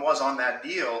problem was on that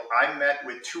deal, I met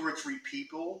with 2 or 3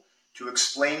 people to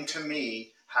explain to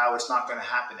me how it's not going to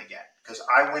happen again. Because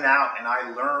I went out and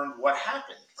I learned what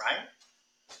happened. Right?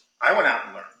 I went out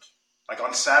and learned. Like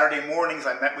on Saturday mornings,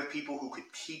 I met with people who could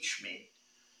teach me.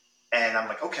 And I'm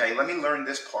like, okay, let me learn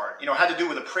this part. You know, it had to do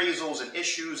with appraisals and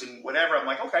issues and whatever. I'm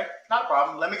like, okay, not a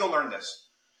problem. Let me go learn this.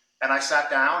 And I sat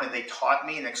down and they taught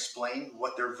me and explained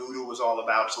what their voodoo was all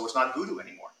about. So it's not voodoo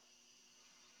anymore.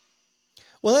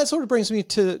 Well, that sort of brings me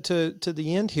to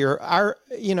the end here.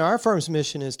 Our firm's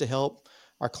mission is to help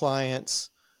our clients,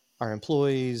 our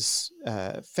employees,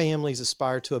 families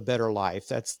aspire to a better life.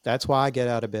 That's why I get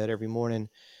out of bed every morning.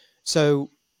 So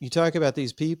you talk about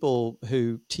these people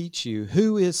who teach you.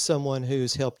 Who is someone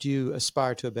who's helped you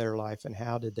aspire to a better life, and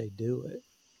how did they do it?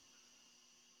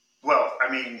 Well,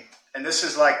 I mean, and this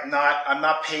is like not, I'm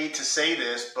not paid to say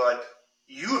this, but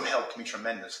you have helped me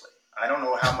tremendously. I don't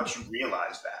know how much you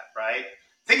realize that, right?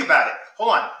 Think about it. Hold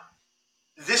on.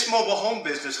 This mobile home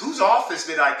business, whose office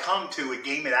did I come to and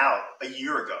game it out a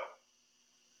year ago?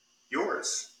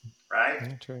 Yours, right?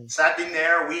 Yeah, true. Sat in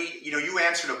there. You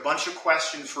answered a bunch of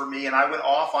questions for me, and I went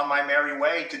off on my merry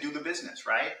way to do the business,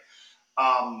 right?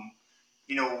 Um,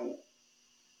 you know,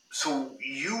 so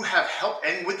you have helped,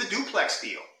 and with the duplex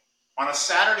deal on a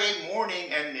Saturday morning,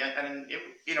 and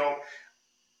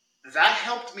that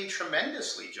helped me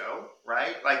tremendously, Joe.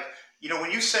 Right? Like,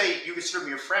 when you say you consider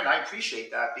me a friend, I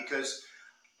appreciate that because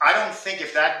I don't think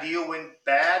if that deal went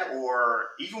bad, or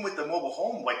even with the mobile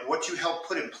home, like what you helped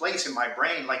put in place in my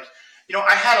brain, like,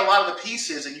 I had a lot of the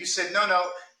pieces and you said, no, no,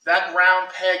 that round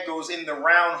peg goes in the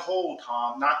round hole,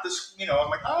 Tom, not this, I'm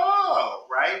like, oh,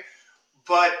 right.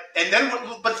 But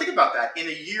think about that. In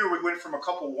a year, we went from a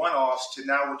couple one-offs to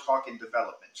now we're talking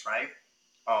developments, right?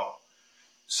 Oh,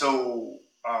 so,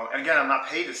 and again, I'm not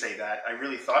paid to say that. I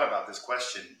really thought about this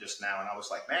question just now, and I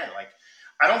was like, man, like,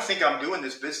 I don't think I'm doing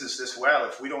this business this well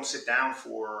if we don't sit down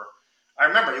for. I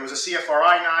remember it was a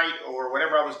CFRI night or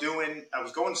whatever I was doing. I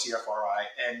was going to CFRI,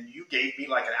 and you gave me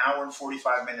like an hour and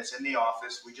 45 minutes in the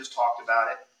office. We just talked about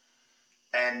it,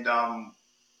 and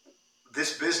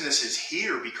this business is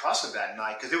here because of that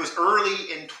night. Because it was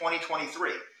early in 2023.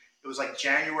 It was like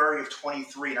January of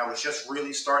 23, and I was just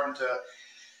really starting to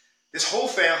this whole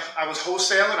fam. I was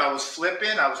wholesaling, I was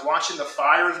flipping, I was watching the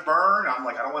fires burn. I'm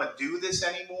like, I don't want to do this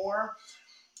anymore.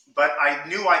 But I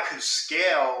knew I could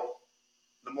scale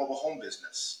the mobile home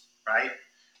business, right?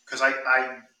 Because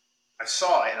I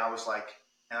saw it and I was like,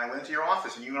 and I went into your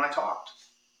office and you and I talked,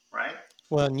 right?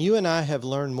 Well, and you and I have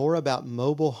learned more about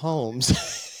mobile homes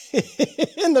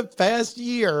in the past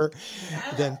year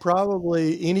Yeah. than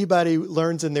probably anybody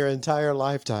learns in their entire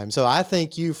lifetime. So I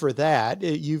thank you for that.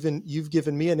 You've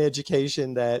given me an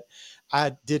education that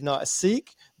I did not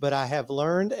seek, but I have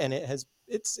learned, and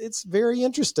it's very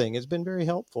interesting. It's been very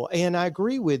helpful, and I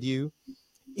agree with you.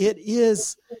 It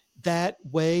is that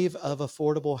wave of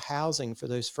affordable housing for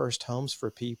those first homes for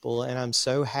people, and I'm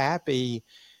so happy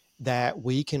that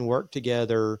we can work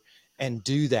together and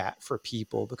do that for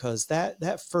people, because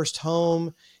that first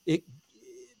home, it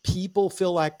people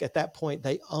feel like at that point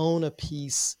they own a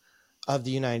piece of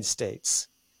the United States,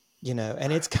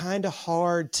 and it's kind of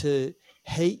hard to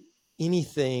hate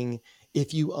anything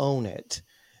if you own it.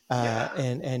 Yeah.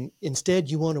 And instead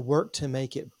you want to work to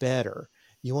make it better.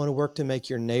 You want to work to make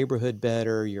your neighborhood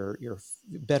better, your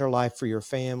better life for your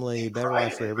family, better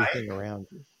life for Private, everything right? around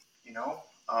you. You know,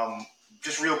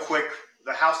 just real quick,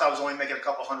 the house I was only making a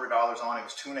couple $100 on, it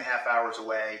was 2.5 hours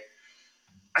away.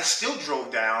 I still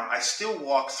drove down. I still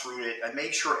walked through it. I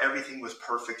made sure everything was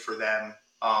perfect for them.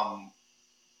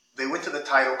 They went to the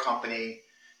title company.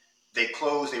 They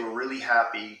closed. They were really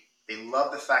happy. They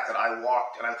loved the fact that I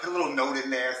walked, and I put a little note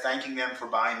in there thanking them for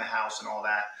buying the house and all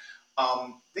that.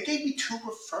 They gave me 2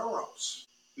 referrals.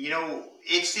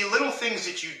 It's the little things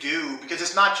that you do because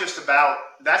it's not just about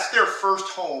that's their first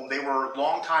home. They were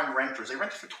longtime renters. They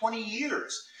rented for 20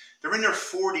 years. They're in their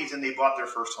 40s and they bought their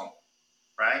first home,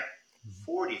 right?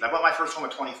 40s. I bought my first home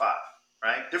at 25,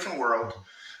 right? Different world.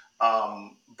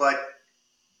 But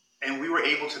and we were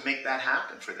able to make that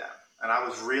happen for them. And I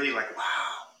was really like,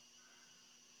 wow,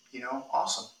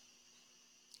 awesome.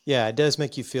 Yeah, it does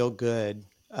make you feel good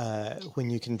when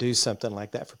you can do something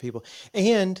like that for people,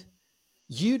 and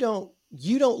you don't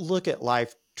look at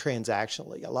life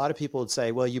transactionally. A lot of people would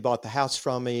say, "Well, you bought the house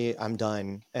from me, I'm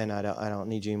done, and I don't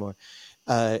need you anymore."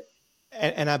 Uh,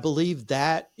 and I believe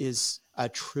that is a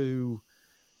true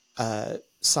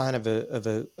sign of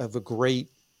a great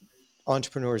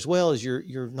entrepreneur as well is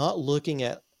you're not looking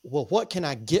at, well, what can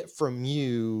I get from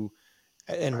you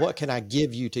and Right. what can I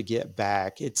give you to get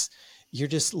back? You're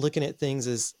just looking at things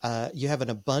as you have an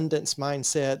abundance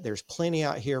mindset. There's plenty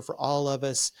out here for all of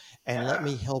us, and let Yeah.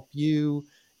 me help you,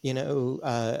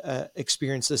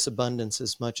 experience this abundance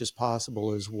as much as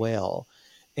possible as well.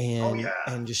 Oh And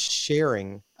yeah. just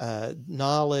sharing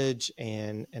knowledge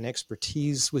and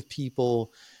expertise with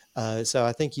people. So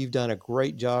I think you've done a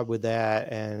great job with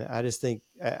that, and I just think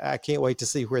I can't wait to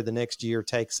see where the next year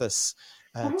takes us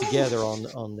together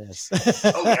on this.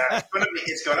 Oh yeah,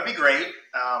 it's gonna be great.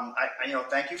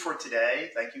 Thank you for today.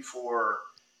 Thank you for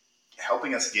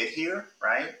helping us get here,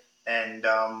 right? And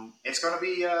it's gonna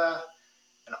be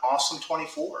an awesome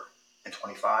 24 and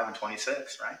 25 and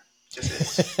 26, right?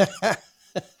 Just is.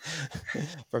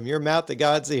 From your mouth to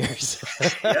God's ears.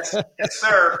 Yes, yes,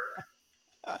 sir.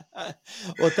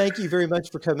 Well, thank you very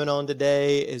much for coming on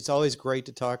today. It's always great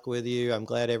to talk with you. I'm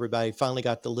glad everybody finally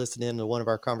got to listen in to one of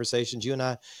our conversations. You and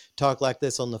I talk like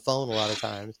this on the phone a lot of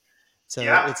times. So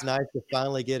Yeah, it's nice to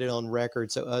finally get it on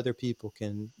record so other people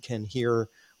can hear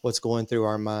what's going through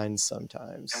our minds and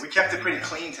sometimes. we kept it pretty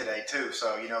clean today too.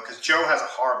 So because Joe has a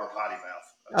horrible potty mouth.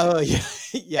 Oh yeah,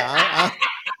 yeah.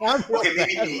 I'm real Okay,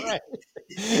 maybe bad, me. right?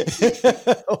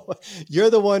 You're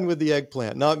the one with the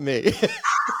eggplant, not me.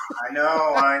 I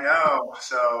know.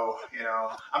 So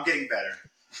I'm getting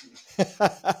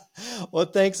better. Well,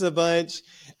 thanks a bunch.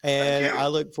 Thank And you. I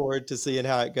look forward to seeing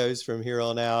how it goes from here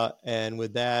on out. And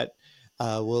with that,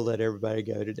 we'll let everybody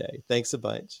go today. Thanks a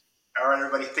bunch. All right,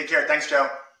 everybody. Take care. Thanks, Joe.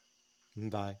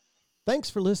 Bye. Thanks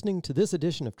for listening to this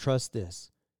edition of Trust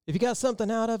This. If you got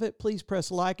something out of it, please press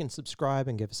like and subscribe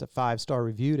and give us a 5-star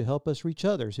review to help us reach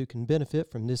others who can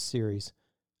benefit from this series.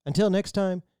 Until next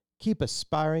time, keep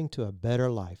aspiring to a better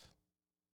life.